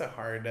 Dang, that's a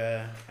hard...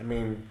 I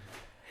mean...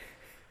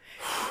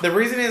 The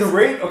reason is... The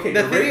Raid... Okay,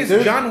 the thing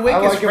is, John Wick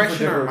is fresh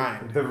in our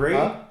mind. The Raid...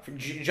 Huh?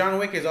 John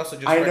Wick is also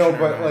just fresh in our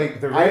mind. I know, but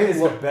like... The Raid is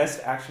the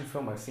best action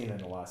film I've seen in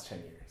the last 10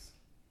 years.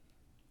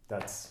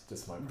 That's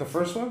just my... The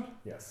first one?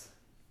 Yes.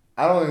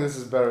 I don't think this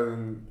is better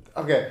than...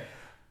 Okay.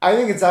 I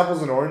think it's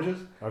apples and oranges.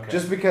 Okay.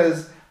 Just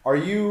because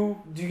do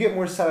you get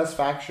more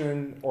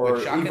satisfaction or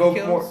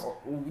evoke more?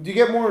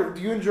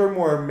 Do you enjoy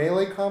more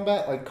melee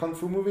combat like kung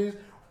fu movies,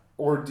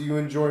 or do you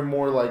enjoy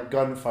more like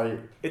gunfight?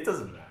 It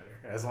doesn't matter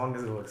as long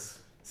as it looks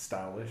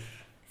stylish.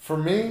 For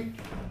me,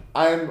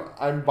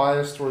 I'm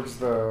biased towards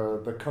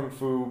the kung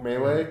fu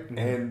melee,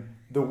 and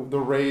the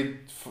Raid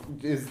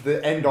is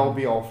the end all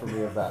be all for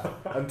me of that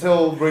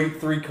until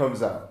Raid 3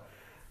 comes out.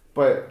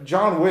 But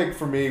John Wick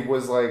for me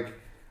was like.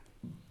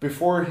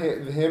 Before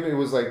him, it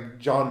was like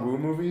John Woo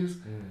movies.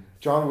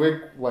 John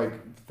Wick, like,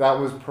 that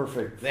was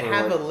perfect. They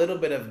have a little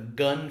bit of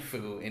gun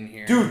fu in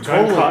here. Dude,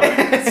 totally.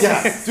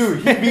 Yes,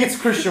 dude, he beats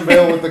Christian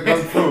Bale with the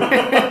gun fu.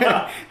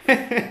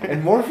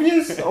 And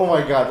Morpheus? Oh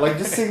my god. Like,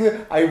 just saying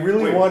that, I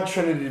really want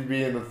Trinity to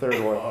be in the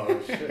third one.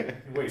 Oh, shit.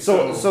 Wait,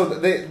 so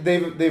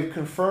they've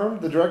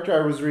confirmed, the director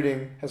I was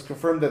reading has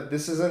confirmed that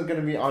this isn't going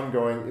to be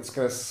ongoing. It's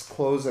going to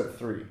close at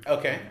 3.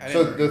 Okay.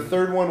 So the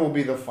third one will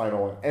be the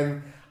final one.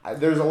 And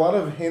there's a lot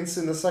of hints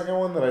in the second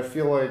one that I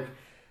feel like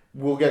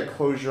we'll get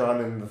closure on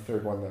in the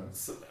third one then.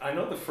 So I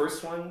know the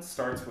first one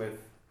starts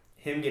with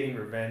him getting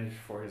revenge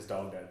for his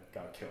dog that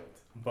got killed.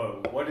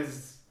 But what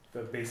is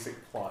the basic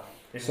plot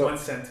in one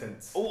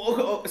sentence?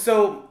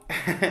 So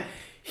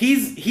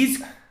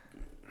he's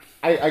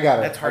I got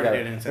it. That's hard to do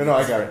in a sentence. No,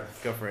 I got it.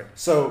 Go for it.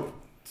 So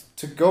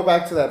to go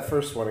back to that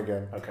first one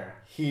again. Okay.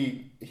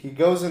 He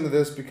goes into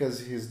this because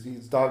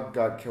his dog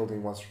got killed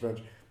and he wants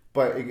revenge.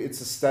 But it's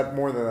a step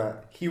more than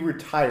that. He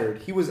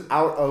retired. He was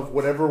out of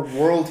whatever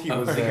world he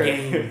was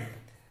in.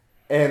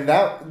 And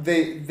that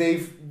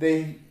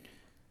they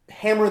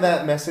hammer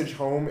that message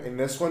home in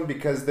this one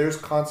because there's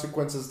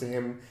consequences to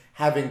him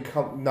having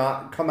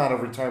not come out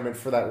of retirement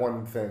for that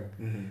one thing.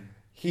 Mm-hmm.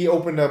 He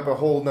opened up a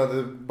whole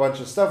nother bunch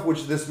of stuff,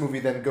 which this movie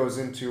then goes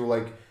into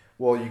like,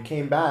 well, you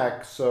came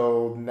back,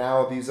 so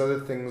now these other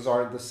things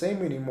aren't the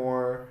same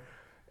anymore.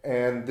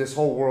 And this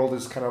whole world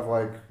is kind of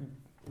like...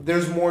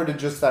 There's more to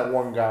just that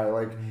one guy.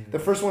 Like, the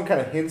first one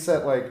kind of hints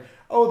at, like,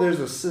 oh, there's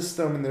a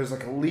system and there's,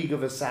 like, a league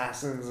of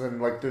assassins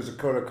and, like, there's a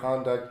code of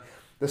conduct.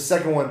 The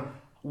second one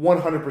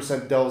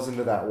 100% delves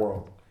into that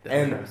world.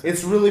 And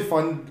it's really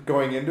fun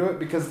going into it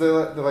because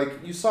they're like,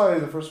 you saw it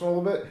in the first one a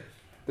little bit.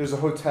 There's a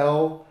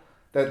hotel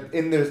that,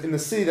 in the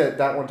city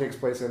that one takes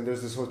place in,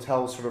 there's this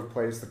hotel sort of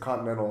place, the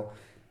Continental,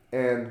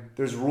 and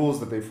there's rules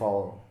that they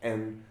follow.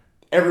 And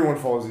everyone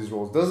follows these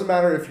rules. Doesn't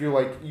matter if you're,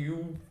 like,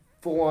 you...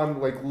 full on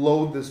like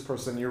load this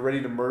person, you're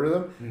ready to murder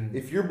them.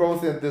 If you're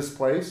both at this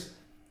place,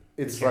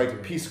 it's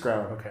like peace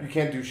ground. Okay. You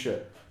can't do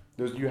shit.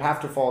 You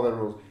have to follow that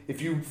rules. If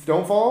you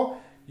don't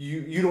follow,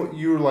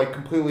 you're like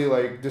completely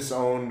like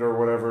disowned or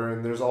whatever,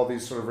 and there's all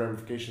these sort of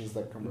ramifications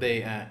that come.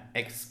 They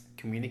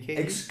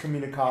excommunicated.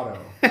 Excommunicado.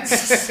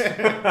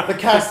 The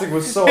casting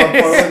was so on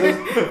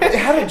point. It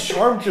had a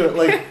charm to it.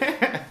 Like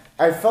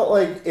I felt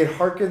like it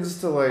harkens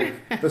to like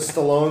the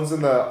Stallones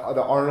and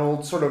the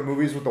Arnold sort of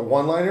movies with the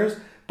one-liners.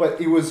 But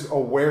he was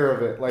aware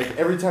of it. Like,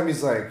 every time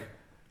he's like,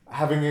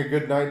 having a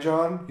good night,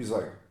 John? He's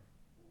like,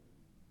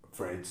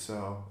 afraid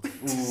so.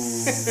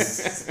 Ooh.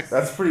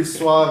 That's pretty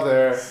suave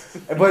there.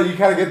 But you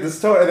kind of get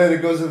this tone, and then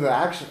it goes into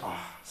action.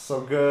 Oh,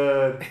 so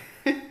good.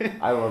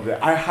 I loved it.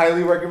 I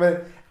highly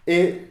recommend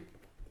it.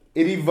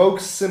 it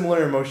evokes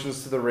similar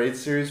emotions to the Raid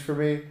series for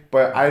me,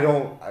 but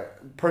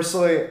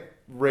personally,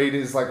 Raid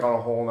is like on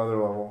a whole nother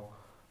level.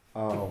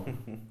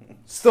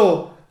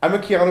 Still, I'm a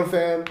Keanu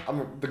fan.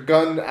 The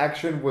gun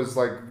action was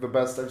like the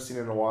best I've seen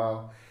in a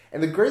while.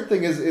 And the great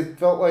thing is, it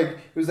felt like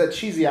it was that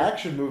cheesy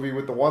action movie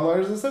with the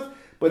one-liners and stuff,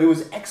 but it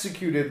was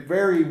executed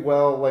very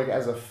well, like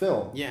as a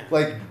film. Yeah.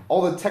 Like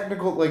all the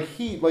technical,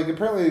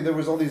 apparently there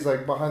was all these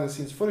like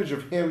behind-the-scenes footage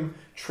of him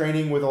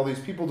training with all these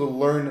people to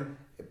learn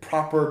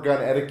proper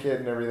gun etiquette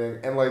and everything,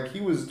 and like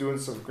he was doing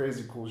some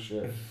crazy cool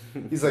shit.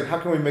 He's like, how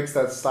can we mix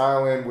that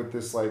style in with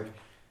this like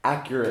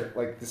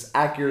this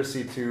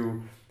accuracy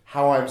to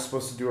how I'm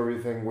supposed to do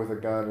everything with a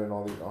gun and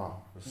all these. Oh,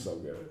 it was so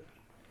good.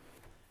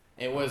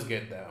 It was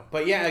good though,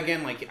 but yeah,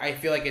 again, like I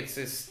feel like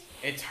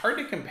it's hard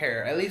to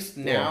compare. At least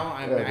now,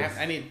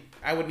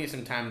 I would need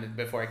some time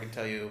before I can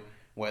tell you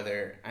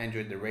whether I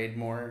enjoyed the Raid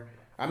more.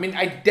 I mean,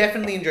 I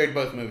definitely enjoyed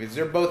both movies.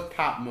 They're both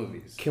top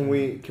movies. Can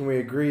we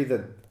agree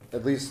that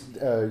at least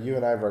you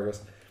and I,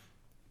 Vargas,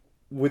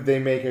 would they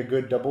make a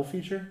good double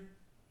feature?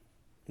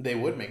 They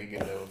would make a good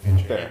double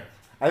feature. Fair. Yeah.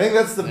 I think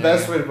that's the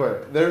best way to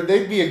put it.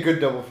 They'd be a good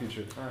double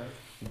feature. All right.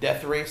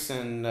 Death Race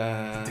and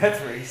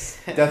Death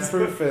Race. Death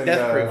Proof and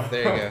Death Proof.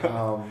 There you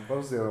go. What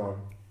was the other one?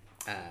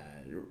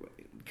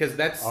 Because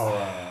that's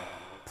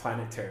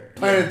Planet Terror.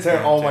 Planet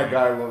Terror. Oh my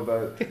god, I love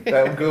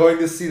that. Going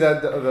to see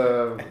that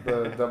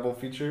the double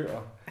feature.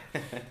 Oh.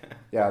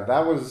 Yeah,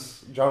 that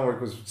was John Wick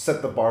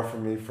set the bar for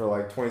me for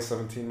like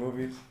 2017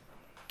 movies.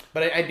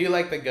 But I do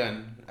like the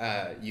gun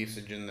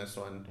usage in this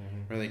one,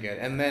 really good.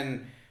 And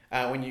then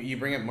when you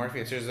bring up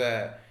Morpheus, there's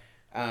a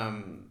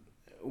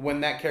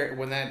when that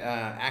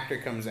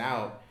actor comes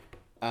out,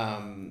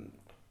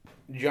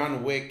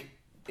 John Wick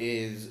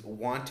is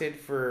wanted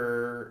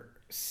for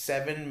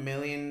 $7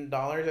 million,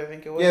 I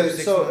think it was.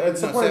 Yeah, so at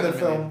some point in the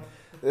film,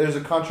 there's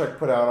a contract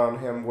put out on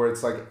him where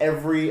it's like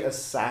every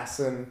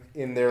assassin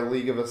in their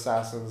League of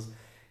Assassins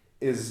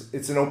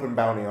it's an open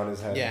bounty on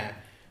his head. Yeah.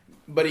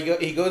 But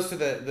he goes to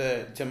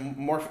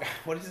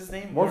what is his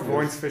name?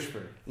 Lawrence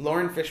Fishburne.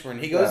 Lauren Fishburne.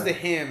 He goes to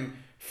him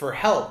for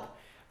help.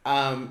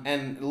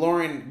 And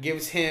Lauren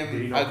gives him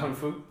Did he know Kung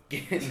Fu?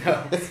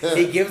 No.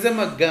 He gives him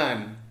a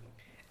gun.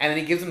 And then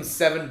he gives him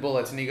 7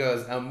 bullets, and he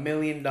goes, $1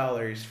 million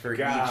for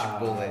each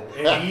bullet.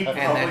 And he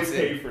probably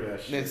paid for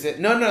that shit. That's it.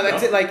 No,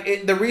 that's it.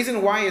 Like the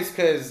reason why is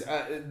because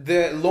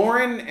the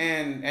Lauren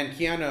and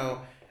Keanu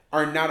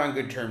are not on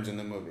good terms in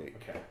the movie.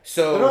 Okay.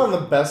 So they're not on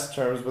the best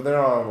terms, but they're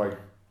not on like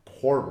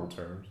horrible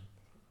terms.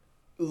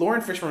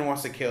 Lauren Fishburne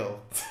wants to kill.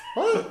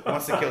 What?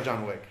 Wants to kill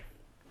John Wick.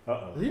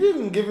 Uh-oh. He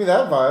didn't give me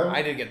that vibe.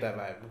 I did get that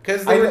vibe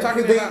because they were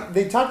talking about.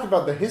 They talked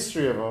about the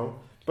history of him.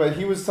 But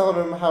he was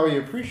telling him how he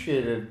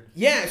appreciated.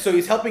 Yeah, so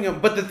he's helping him.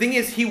 But the thing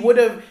is, he would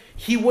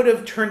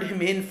have turned him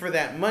in for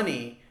that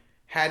money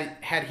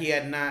had he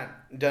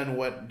not done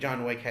what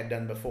John Wick had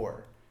done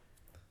before.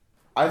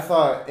 I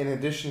thought, in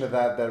addition to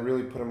that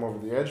really put him over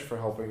the edge for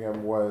helping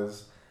him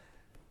was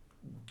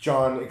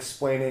John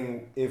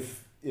explaining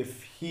if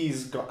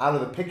he's out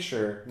of the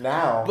picture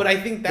now. But I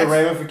think that's the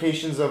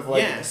ramifications of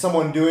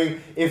someone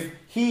doing if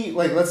he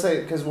let's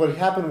say because what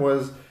happened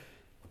was.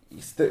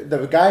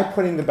 The guy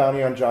putting the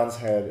bounty on John's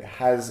head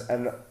has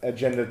an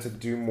agenda to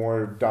do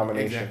more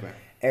domination. Exactly.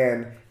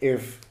 And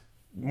if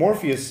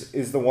Morpheus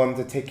is the one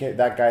to take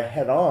that guy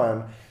head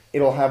on,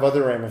 it'll have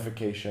other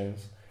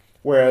ramifications.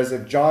 Whereas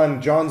if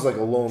John's like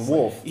a lone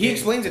wolf. He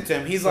explains it to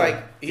him. He's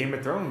like... Game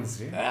of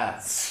Thrones,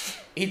 yeah.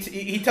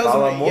 He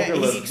tells him...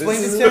 he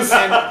explains it to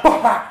him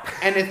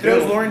and it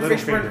throws Lauren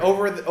Fishburne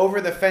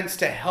over the fence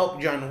to help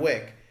John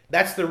Wick.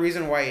 That's the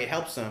reason why it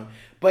helps him.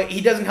 But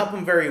he doesn't help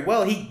him very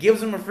well. He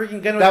gives him a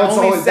freaking gun with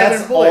only 7 bullets.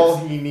 That's all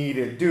he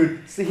needed.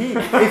 Dude, see,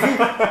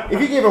 if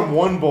he gave him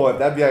 1 bullet,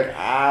 that'd be like,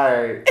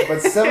 alright.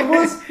 But 7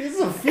 bullets? This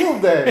is a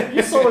field day.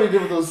 You saw what he did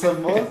with those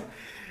 7 bullets?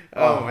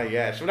 Oh my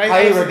gosh. But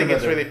I also think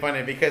it's really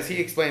funny because he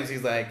explains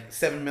he's like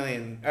 $7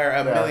 million, or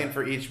 $1 million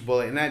for each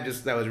bullet. And that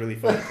was really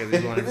funny because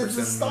he's wanted for $7 million. It's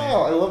the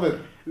style. I love it.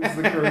 It's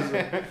the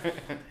charisma.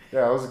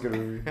 Yeah, it was a good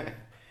movie.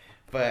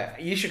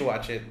 But you should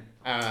watch it.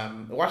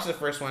 Watch the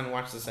first one,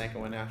 watch the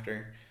second one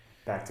after.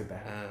 Back to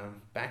back.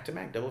 Back to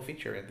back, double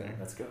feature right there.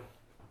 Let's go.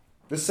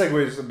 This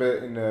segues a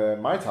bit into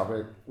my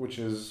topic, which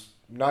is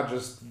not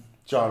just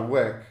John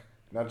Wick,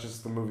 not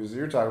just the movies that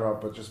you're talking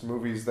about, but just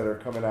movies that are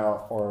coming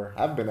out or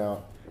have been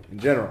out in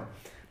general.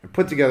 I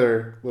put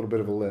together a little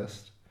bit of a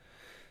list.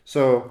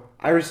 So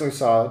I recently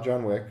saw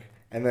John Wick,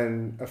 and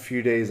then a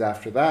few days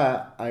after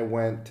that, I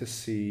went to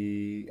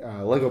see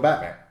Lego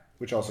Batman,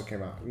 which also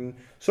came out. And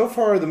so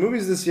far, the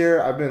movies this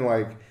year, I've been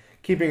like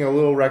keeping a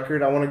little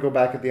record. I want to go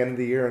back at the end of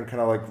the year and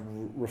kind of like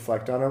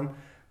reflect on them.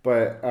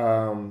 But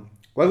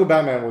Lego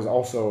Batman was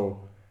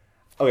also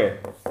okay.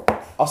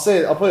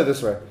 I'll put it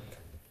this way: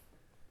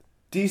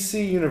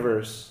 DC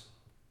Universe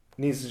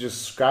needs to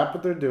just scrap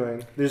what they're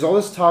doing. There's all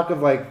this talk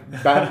of like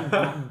Ben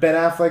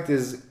Affleck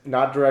is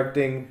not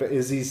directing, but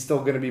is he still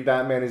going to be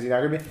Batman? Is he not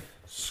going to be?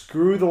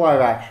 Screw the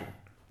live action.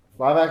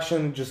 Live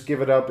action, just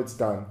give it up. It's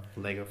done.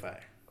 Lego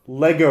Fire.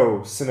 Lego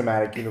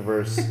Cinematic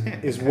Universe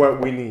is what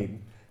we need.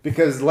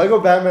 Because Lego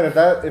Batman, if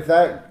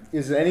that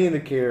is any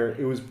indicator,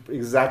 it was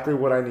exactly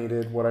what I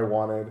needed, what I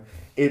wanted.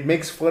 It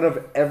makes fun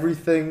of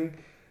everything.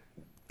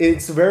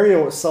 It's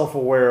very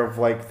self-aware of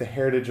like the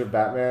heritage of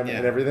Batman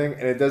and everything,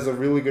 and it does a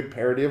really good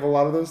parody of a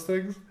lot of those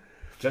things.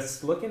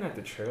 Just looking at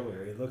the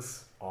trailer, it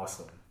looks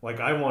awesome. Like,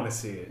 I want to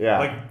see it. Yeah.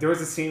 Like, there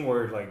was a scene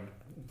where, like,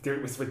 there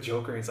was with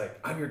Joker, and he's like,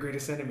 I'm your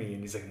greatest enemy.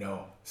 And he's like,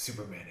 no,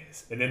 Superman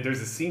is. And then there's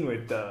a scene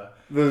with the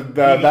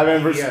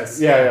Batman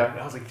versus... Yeah. And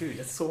I was like, dude,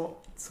 that's so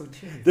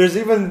genius. There's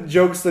even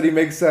jokes that he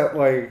makes that,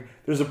 like,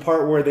 there's a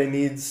part where they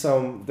need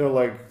they're,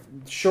 like,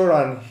 short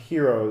on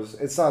heroes.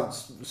 It's not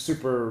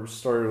super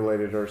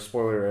story-related or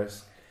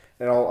spoilerous.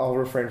 And I'll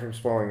refrain from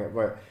spoiling it,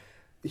 but...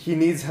 He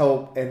needs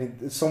help,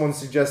 and someone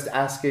suggests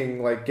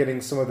asking, like, getting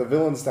some of the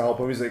villains to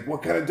help him. He's like,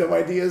 what kind of dumb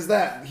idea is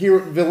that?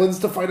 Villains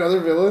to fight other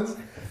villains?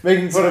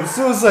 Making fun of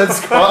Suicide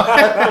Squad.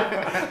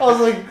 I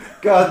was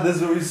like, God,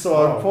 this movie's so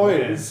on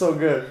point. Man. It's so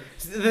good.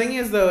 The thing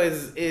is, though,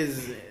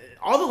 is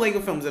all the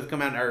Lego films that have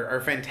come out are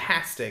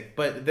fantastic,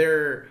 but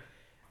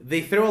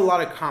they throw a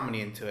lot of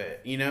comedy into it,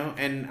 you know?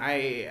 And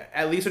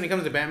at least when it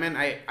comes to Batman,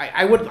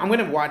 I'm going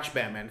to watch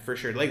Batman, for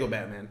sure, Lego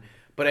Batman,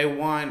 but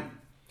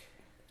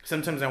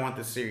sometimes I want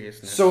the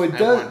seriousness. So it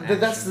does.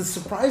 That's the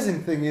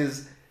surprising thing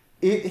is,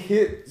 it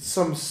hit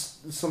some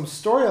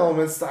story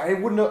elements that I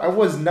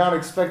was not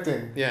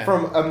expecting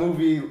from a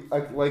movie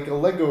like a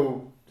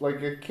Lego,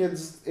 like a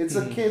kid's. It's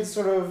a kid's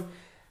sort of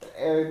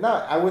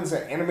I wouldn't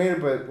say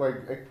animated, but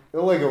like a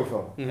Lego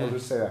film. Mm-hmm. I'll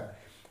just say that.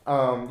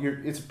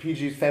 It's a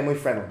PG, family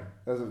friendly.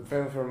 It's a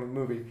family friendly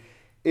movie.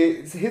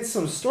 It hits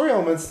some story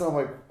elements that I'm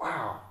like,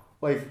 wow,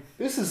 like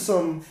this is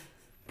some.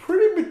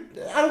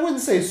 I wouldn't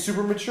say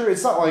super mature.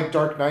 It's not like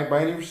Dark Knight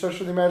by any stretch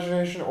of the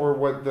imagination or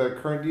what the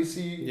current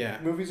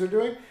DC movies are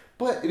doing,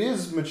 but it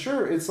is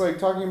mature. It's like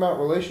talking about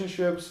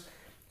relationships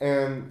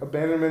and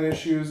abandonment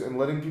issues and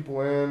letting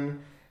people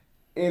in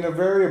a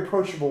very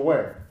approachable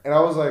way. And I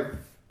was like,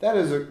 that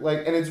is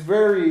and it's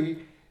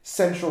very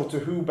central to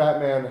who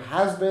Batman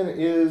has been,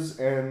 is,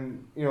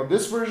 and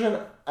this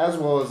version as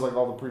well as like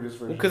all the previous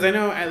versions. Because I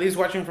know, at least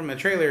watching from the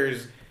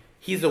trailers,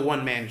 he's a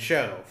one-man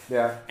show.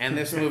 Yeah. And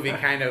this movie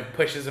kind of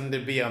pushes him to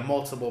be a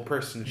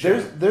multiple-person show.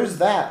 There's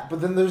that,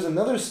 but then there's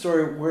another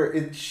story where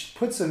it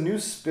puts a new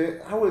spin,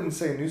 I wouldn't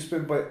say a new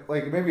spin, but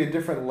like maybe a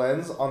different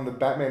lens on the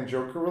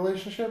Batman-Joker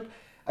relationship,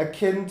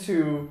 akin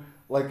to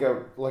like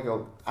a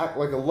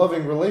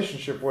loving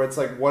relationship where it's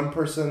like one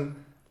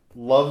person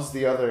loves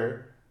the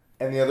other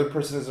and the other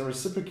person isn't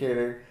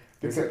reciprocating.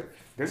 There's a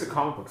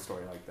comic book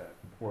story like that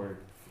where...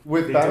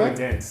 With they Batman? do a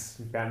dance,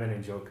 Batman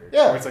and Joker.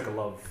 Yeah. Where it's like a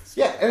love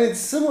story. Yeah, and it's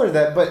similar to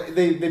that, but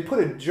they put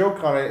a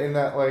joke on it in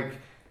that, like,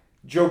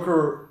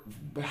 Joker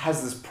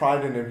has this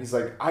pride in him. He's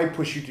like, I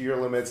push you to your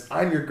limits.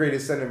 I'm your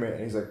greatest enemy. And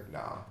he's like,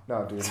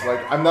 no, dude.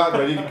 Like, I'm not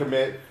ready to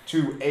commit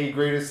to a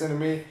greatest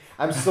enemy.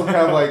 I'm still kind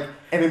of, like,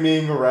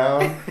 enemying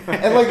around.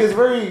 And, like,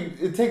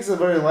 it takes a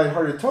very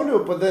lighthearted tone to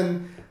it, but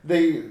then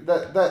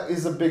that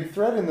is a big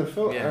thread in the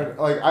film. Yeah.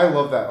 Like, I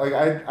love that. Like,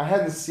 I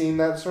hadn't seen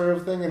that sort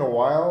of thing in a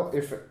while.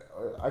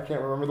 I can't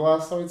remember the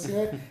last time I'd seen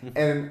it.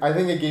 And I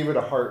think it gave it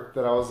a heart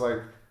that I was like,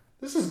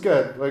 this is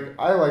good. Like,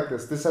 I like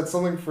this. This had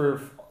something for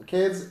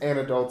kids and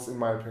adults, in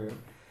my opinion.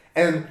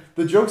 And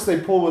the jokes they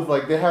pull with,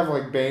 like, they have,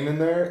 like, Bane in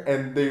there,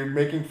 and they're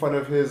making fun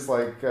of his,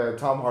 like,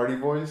 Tom Hardy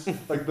voice.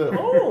 Like,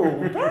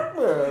 Batman!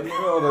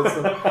 That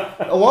stuff.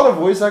 A lot of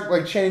voice act,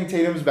 like Channing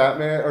Tatum's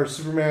Batman, or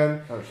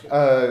Superman. Oh,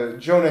 shit.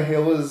 Jonah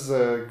Hill is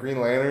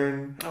Green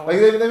Lantern. Oh, like,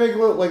 they make,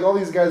 like, all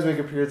these guys make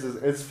appearances.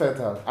 It's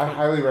fantastic. I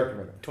highly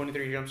recommend it.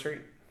 23 Jump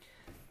Street.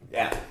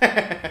 Yeah.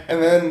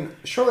 And then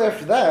shortly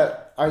after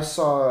that, I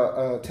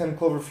saw 10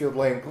 Cloverfield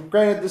Lane.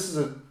 Granted, this is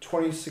a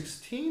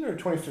 2016 or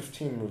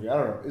 2015 movie. I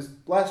don't know. It's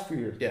last few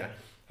years. Yeah.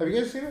 Have you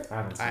guys seen it?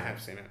 I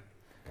have seen it.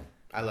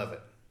 I love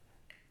it.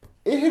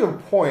 It hit a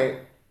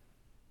point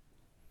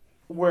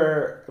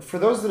where, for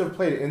those that have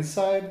played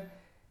Inside,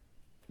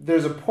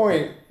 there's a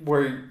point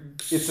where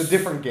it's a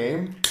different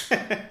game.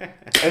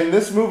 And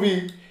this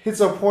movie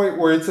hits a point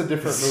where it's a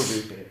different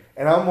movie.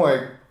 And I'm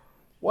like,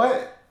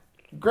 what?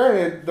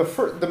 Granted,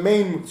 the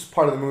main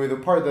part of the movie,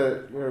 the part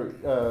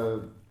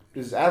that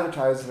is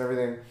advertised and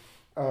everything,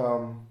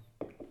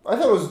 I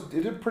thought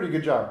it did a pretty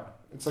good job.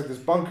 It's like this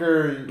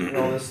bunker,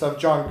 this stuff.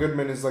 John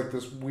Goodman is like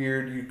this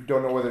weird. You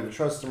don't know whether to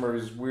trust him or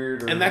he's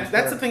weird. And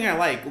that's the thing I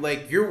like.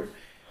 Like you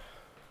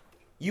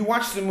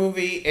watch the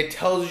movie, it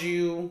tells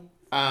you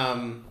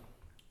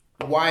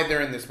why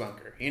they're in this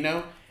bunker,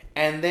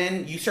 and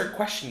then you start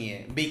questioning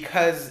it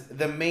because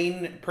the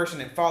main person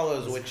it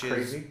follows, which is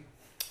crazy.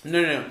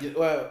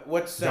 No.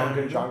 What's John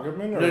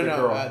Goodman or the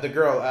girl? The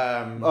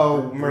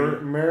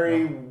girl.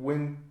 Mary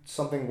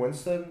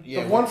Winstead.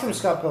 Yeah, the one from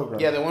Scott Pilgrim.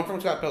 Yeah, the one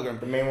from Scott Pilgrim.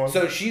 The main one.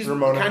 So she's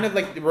Ramona. Kind of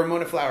like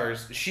Ramona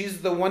Flowers.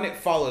 She's the one it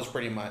follows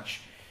pretty much,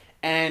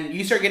 and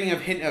you start getting a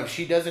hint of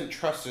she doesn't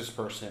trust this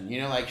person.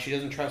 Like she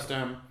doesn't trust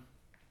him.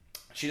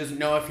 She doesn't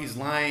know if he's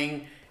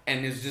lying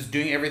and is just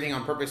doing everything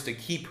on purpose to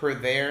keep her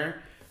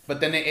there. But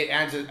then it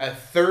adds a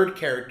third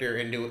character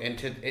into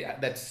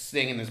that's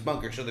staying in this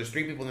bunker. So there's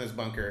 3 people in this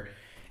bunker.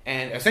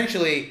 And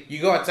essentially,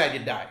 you go outside, you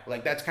die.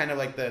 Like, that's kind of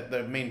like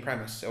the main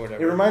premise or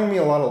whatever. It reminded me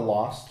a lot of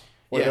Lost,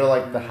 where they're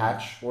like the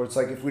hatch, where it's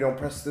like, if we don't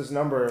press this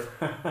number,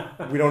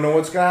 we don't know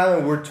what's going to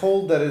happen. We're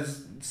told that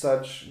it's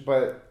such,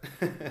 but...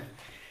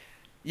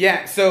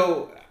 Yeah,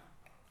 so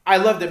I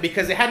loved it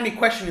because it had me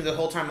questioning the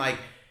whole time, like,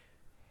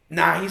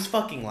 nah, he's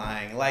fucking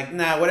lying. Like,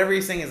 nah, whatever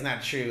he's saying is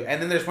not true. And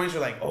then there's points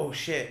where like, oh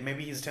shit,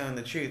 maybe he's telling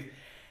the truth.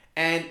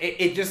 And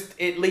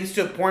it leads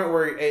to a point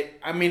where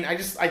I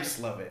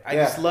just love it. I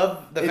just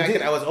love the fact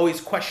that I was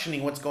always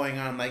questioning what's going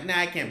on. I'm like,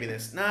 nah, it can't be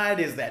this. Nah, it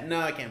is that.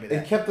 No, it can't be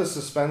that. It kept the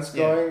suspense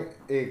going.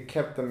 Yeah. It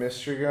kept the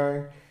mystery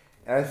going.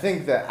 And I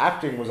think the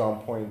acting was on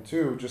point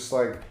too. Just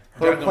like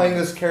her playing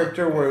this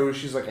character where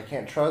she's like, I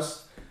can't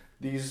trust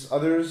these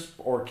others,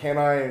 or can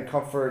I, and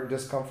comfort,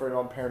 discomfort, and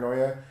all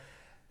paranoia.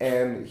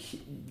 And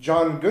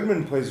John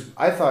Goodman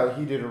I thought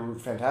he did a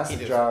fantastic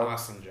job. He did an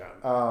awesome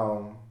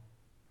job.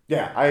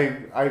 Yeah,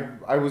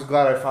 I was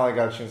glad I finally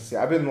got a chance to see it.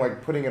 I've been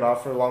like putting it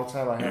off for a long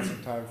time. I had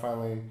some time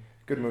finally.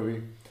 Good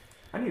movie.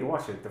 I need to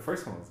watch it. The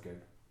first one was good.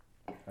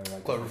 I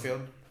like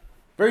Cloverfield.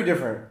 Very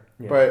different,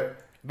 but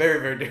very,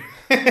 very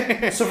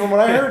different. So from what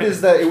I heard is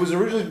that it was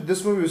originally,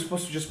 this movie was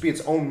supposed to just be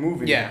its own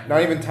movie. Yeah.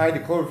 Not even tied to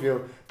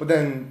Cloverfield. But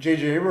then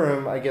J.J.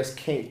 Abrams, I guess,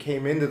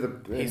 came into the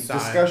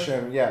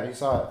discussion. Yeah, he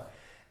saw it.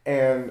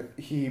 And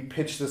he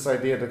pitched this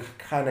idea to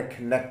kind of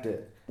connect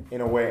it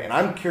in a way. And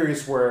I'm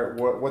curious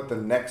what the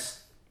next,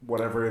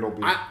 whatever it'll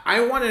be.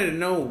 I wanted to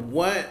know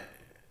what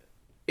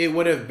it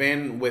would have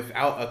been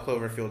without a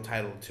Cloverfield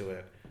title to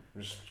it.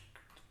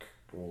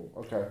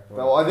 Okay.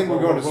 Well, I think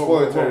we're going to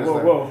spoiler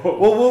territory.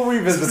 We'll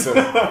revisit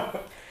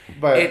this.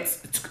 But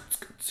that's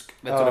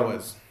what it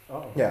was.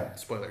 Oh. Yeah.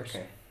 Spoilers.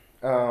 Okay.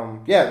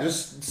 Yeah,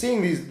 just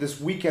seeing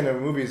this weekend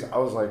of movies, I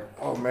was like,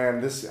 oh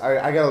man,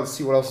 I gotta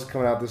see what else is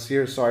coming out this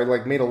year. So I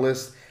like made a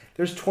list.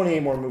 There's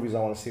 28 more movies I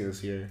want to see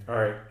this year. All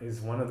right,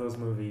 is one of those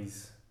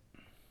movies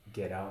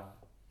Get Out?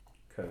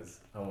 Because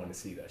I want to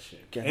see that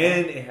shit.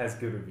 And it has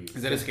good reviews.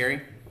 Is that a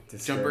scary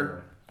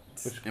jumper?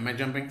 Am I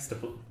jumping? It's the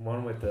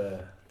one with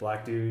the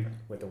black dude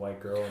with the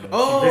white girl. And she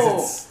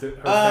visits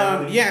her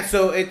family. Yeah.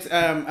 So it's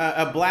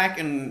a black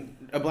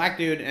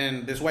dude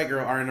and this white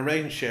girl are in a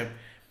relationship.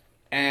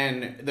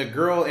 And the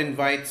girl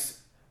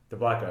invites the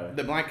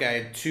black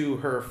guy to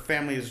her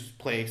family's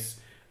place,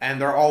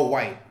 and they're all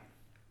white.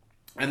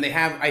 And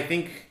I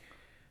think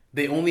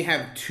they only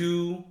have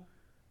 2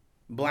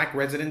 black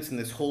residents in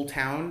this whole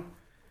town.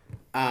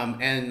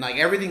 And like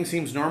everything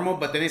seems normal,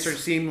 but then it starts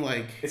seeming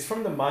like it's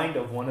from the mind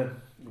of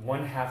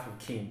one half of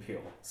Key and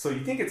Peele. So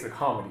you think it's a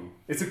comedy.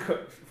 It's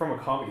from a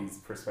comedy's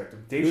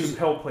perspective. Dave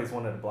Chappelle plays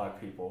one of the black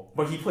people,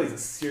 but he plays a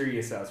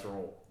serious ass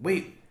role.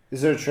 Wait,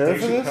 is there a trailer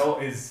for this? Dave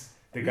Chappelle is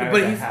the guy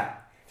with the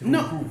hat.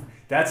 No.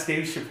 That's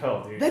Dave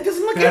Chappelle, dude. That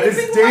doesn't look anything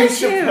like him. That is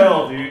Dave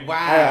Chappelle, dude.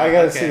 Wow. I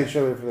gotta see the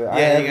trailer for that.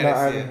 Yeah,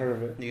 I haven't heard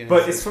of it.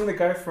 But it's from the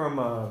guy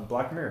from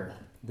Black Mirror.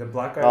 The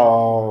black guy.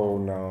 Oh,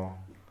 no.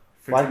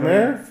 Black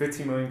Mirror?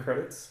 15 million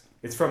credits.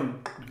 It's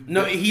from...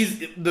 No, he's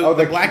the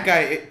black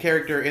guy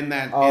character in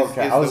that.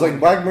 Okay. I was like,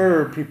 Black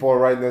Mirror people are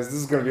writing this. This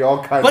is going to be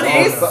all kinds of... But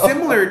it is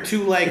similar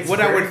to like what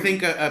I would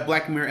think a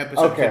Black Mirror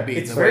episode could be.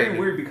 It's very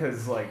weird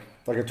because like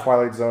a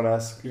Twilight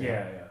Zone-esque.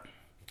 Yeah.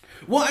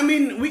 Well, I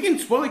mean, we can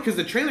spoil it because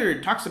the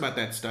trailer talks about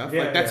that stuff.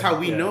 Yeah, like that's how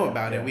we know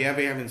about it. We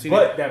haven't seen it.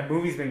 But that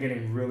movie's been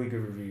getting really good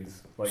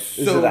reviews. Like,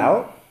 is it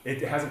out?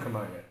 It hasn't come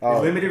out yet.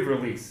 It's limited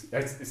release.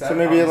 So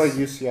maybe at like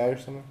UCI or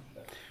something?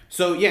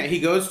 So yeah, he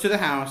goes to the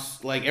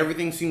house, like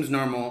everything seems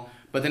normal,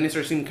 but then it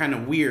starts seeming kind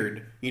of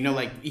weird. You know,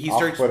 like he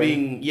starts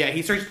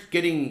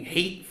getting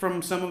hate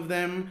from some of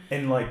them.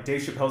 And like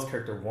Dave Chappelle's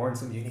character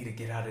warns him, you need to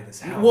get out of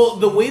this house. Well,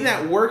 the way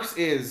that works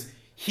is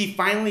he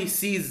finally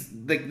sees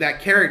that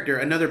character,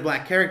 another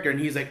black character, and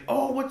he's like,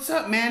 "Oh, what's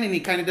up, man?" And he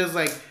kind of does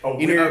like a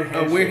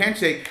weird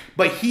handshake,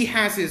 but he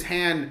has his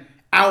hand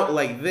out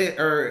like this,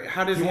 or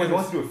how does he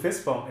wants to do a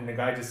fist bump, and the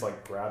guy just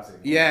like grabs it.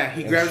 Yeah,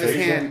 he grabs his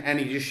hand and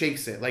he just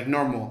shakes it like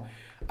normal.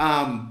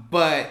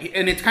 But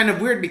it's kind of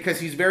weird because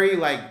he's very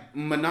like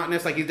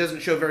monotonous, like he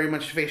doesn't show very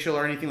much facial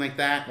or anything like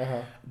that.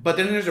 Uh-huh. But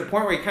then there's a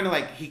point where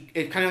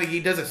he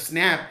does a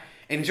snap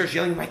and he starts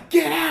yelling like,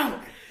 "Get out!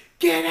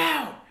 Get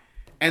out!"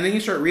 And then you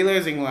start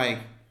realizing like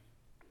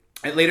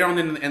later on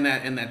in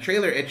that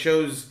trailer it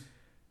shows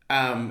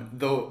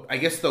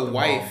the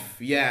wife,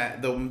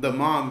 the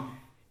mom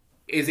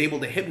is able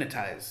to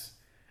hypnotize,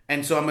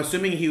 and so I'm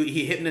assuming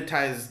he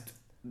hypnotized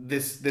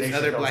this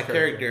other black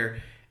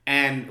character.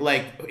 And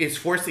like is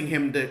forcing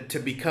him to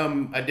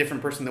become a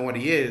different person than what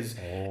he is.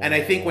 Oh. And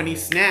I think when he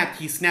snapped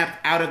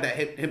out of that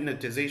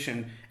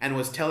hypnotization and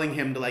was telling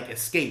him to like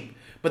escape.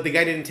 But the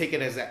guy didn't take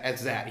it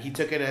as that. He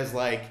took it as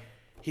like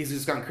he's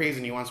just gone crazy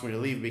and he wants me to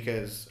leave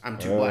because I'm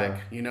too black.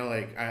 You know,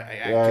 like I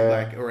act too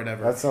black or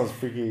whatever. That sounds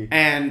freaky.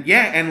 And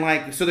and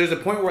like so there's a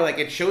point where like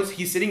it shows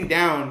he's sitting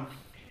down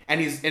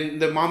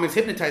and the mom is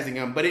hypnotizing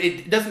him, but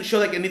it doesn't show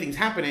like anything's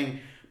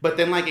happening. But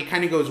then, like, it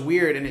kind of goes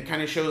weird, and it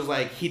kind of shows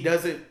like he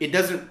doesn't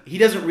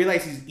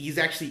realize he's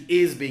actually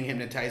is being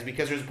hypnotized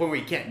because there's a point where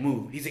he can't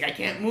move. He's like, I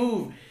can't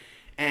move,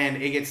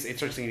 and it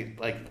starts to get,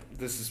 like,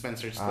 the suspense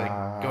starts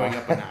like going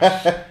up a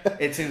notch.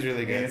 It seems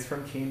really good. And it's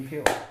from Key and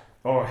Peele,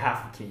 or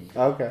half of Key.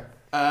 Okay.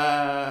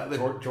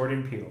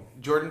 Jordan Peele.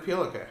 Jordan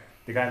Peele, okay.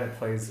 The guy that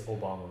plays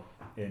Obama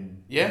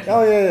in. Yeah.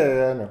 Oh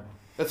yeah, I know.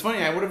 That's funny.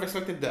 I would have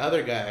expected the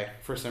other guy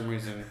for some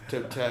reason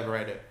to have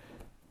write it.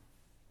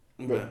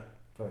 But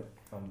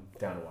I'm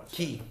down to watch.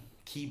 Key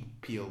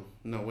Peele.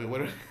 No, wait,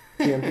 what?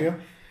 Key and Peele.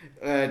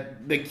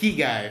 The Key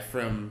guy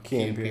from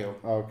Key and Peele.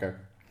 Oh, okay.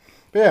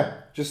 But yeah,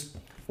 just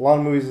a lot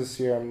of movies this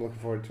year. I'm looking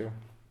forward to.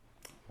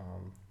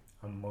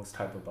 I'm most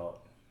hype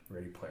about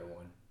Ready Player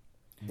One.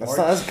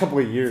 That's a couple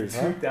of years.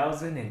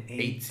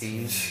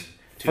 2018.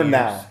 For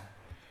now.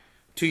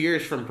 2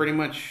 years from pretty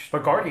much.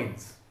 But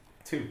Guardians,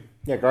 too.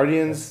 Yeah,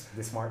 Guardians. That's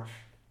this March.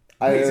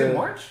 Is it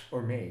March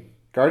or May?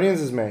 Guardians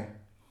is May.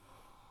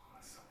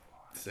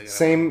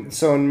 Same.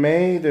 So in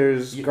May,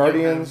 there's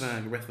Guardians.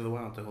 Breath of the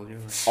Wild to hold you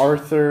over.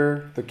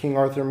 Arthur, the King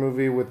Arthur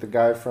movie with the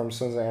guy from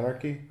Sons of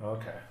Anarchy.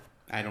 Okay.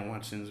 I don't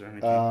watch Sins or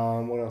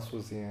anything. What else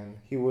was he in?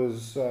 He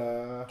was.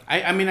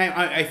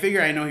 I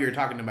figure I know who you're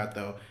talking about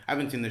though. I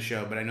haven't seen the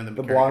show, but I know the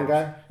blonde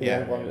guy.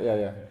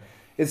 Yeah.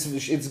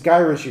 It's Guy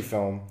Ritchie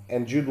film,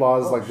 and Jude Law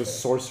is this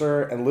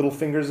sorcerer, and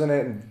Littlefinger's in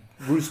it, and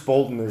Bruce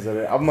Bolton is in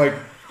it. I'm like,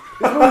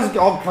 this movie's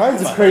all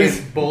kinds of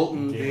crazy.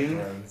 Bolton,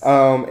 dude.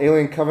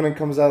 Alien Covenant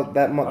comes out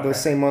that month, the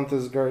same month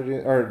as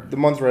Guardian, or the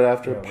month right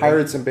after.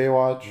 Pirates and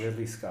Baywatch.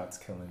 Ridley Scott's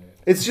killing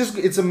it.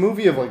 It's a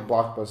movie of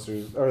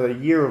blockbusters, or a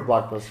year of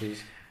blockbusters.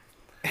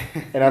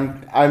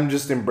 And I'm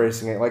just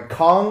embracing it. Like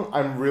Kong,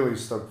 I'm really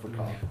stoked for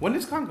Kong. When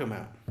does Kong come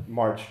out?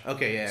 March.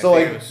 Okay, yeah. So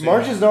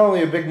March is not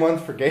only a big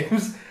month for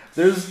games.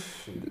 There's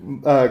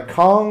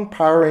Kong,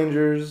 Power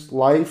Rangers,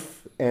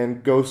 Life,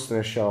 and Ghost in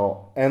a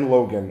Shell, and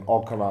Logan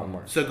all come out in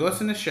March. So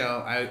Ghost in the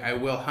Shell, I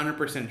will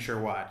 100% sure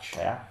watch.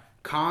 Yeah.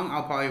 Kong,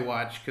 I'll probably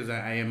watch because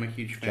I am a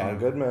huge fan. John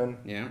Goodman.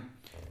 Yeah.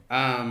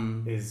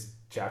 Is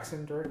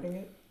Jackson directing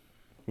it?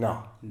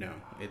 No,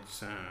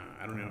 it's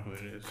I don't know who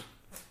it is.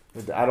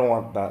 I don't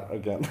want that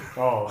again.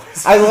 Oh.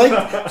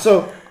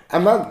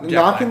 I'm not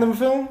knocking the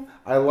film.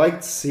 I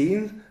liked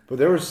scenes, but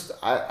there was,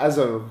 as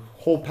a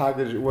whole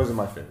package, it wasn't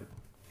my favorite.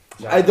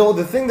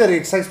 The thing that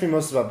excites me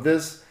most about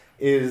this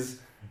is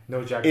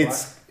no Jack Black.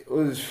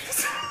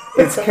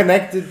 It's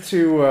connected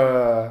to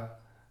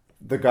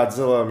the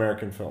Godzilla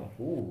American film.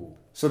 Ooh.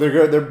 So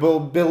they're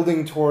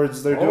building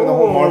towards, they're doing the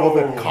whole Marvel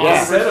thing.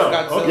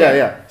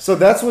 Yeah. So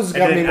that's what's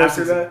got me most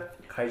excited.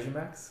 Kaiju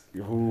Max?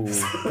 Ooh.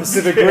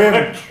 Pacific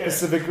Rim.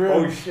 Pacific Rim.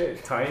 Oh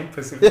shit. Tie-in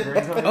Pacific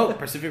Rim tie-in? Oh,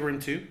 Pacific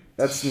Rim 2?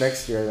 That's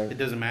next year, I think. It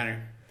doesn't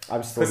matter.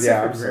 I'm still,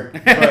 Rim.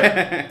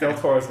 But Del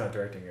Toro's not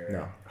directing it, right?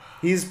 No.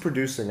 He's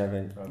producing, I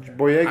think. Okay.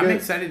 Boyega. I'm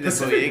excited that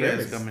Boyega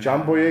is coming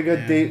John out.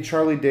 Boyega, yeah.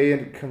 Charlie Day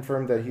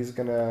confirmed that he's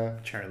gonna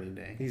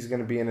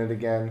be in it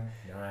again.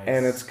 Nice.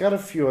 And it's got a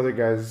few other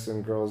guys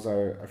and girls.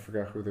 I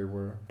forgot who they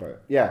were,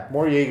 but yeah,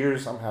 more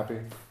Jaegers. I'm happy.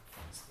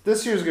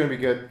 This year's gonna be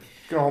good.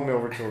 It's gonna hold me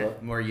over till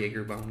that. More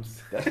Jaeger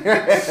bombs.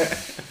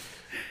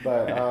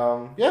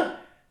 But yeah,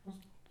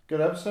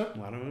 good episode. A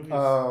lot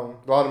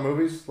of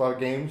movies. A lot of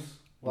games.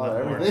 A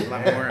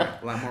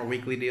lot more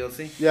weekly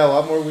DLC. Yeah, a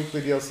lot more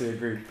weekly DLC.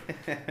 Agreed.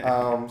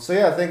 So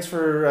yeah, thanks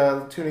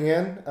for tuning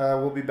in.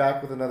 We'll be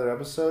back with another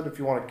episode. If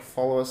you want to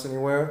follow us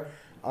anywhere,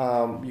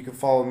 you can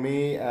follow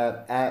me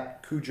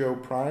at Cujo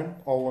Prime,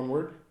 all one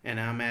word. And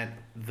I'm at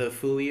the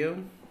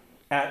Fulio.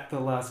 At the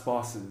Last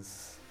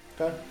Bosses.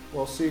 Okay.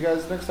 Well, see you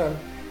guys next time.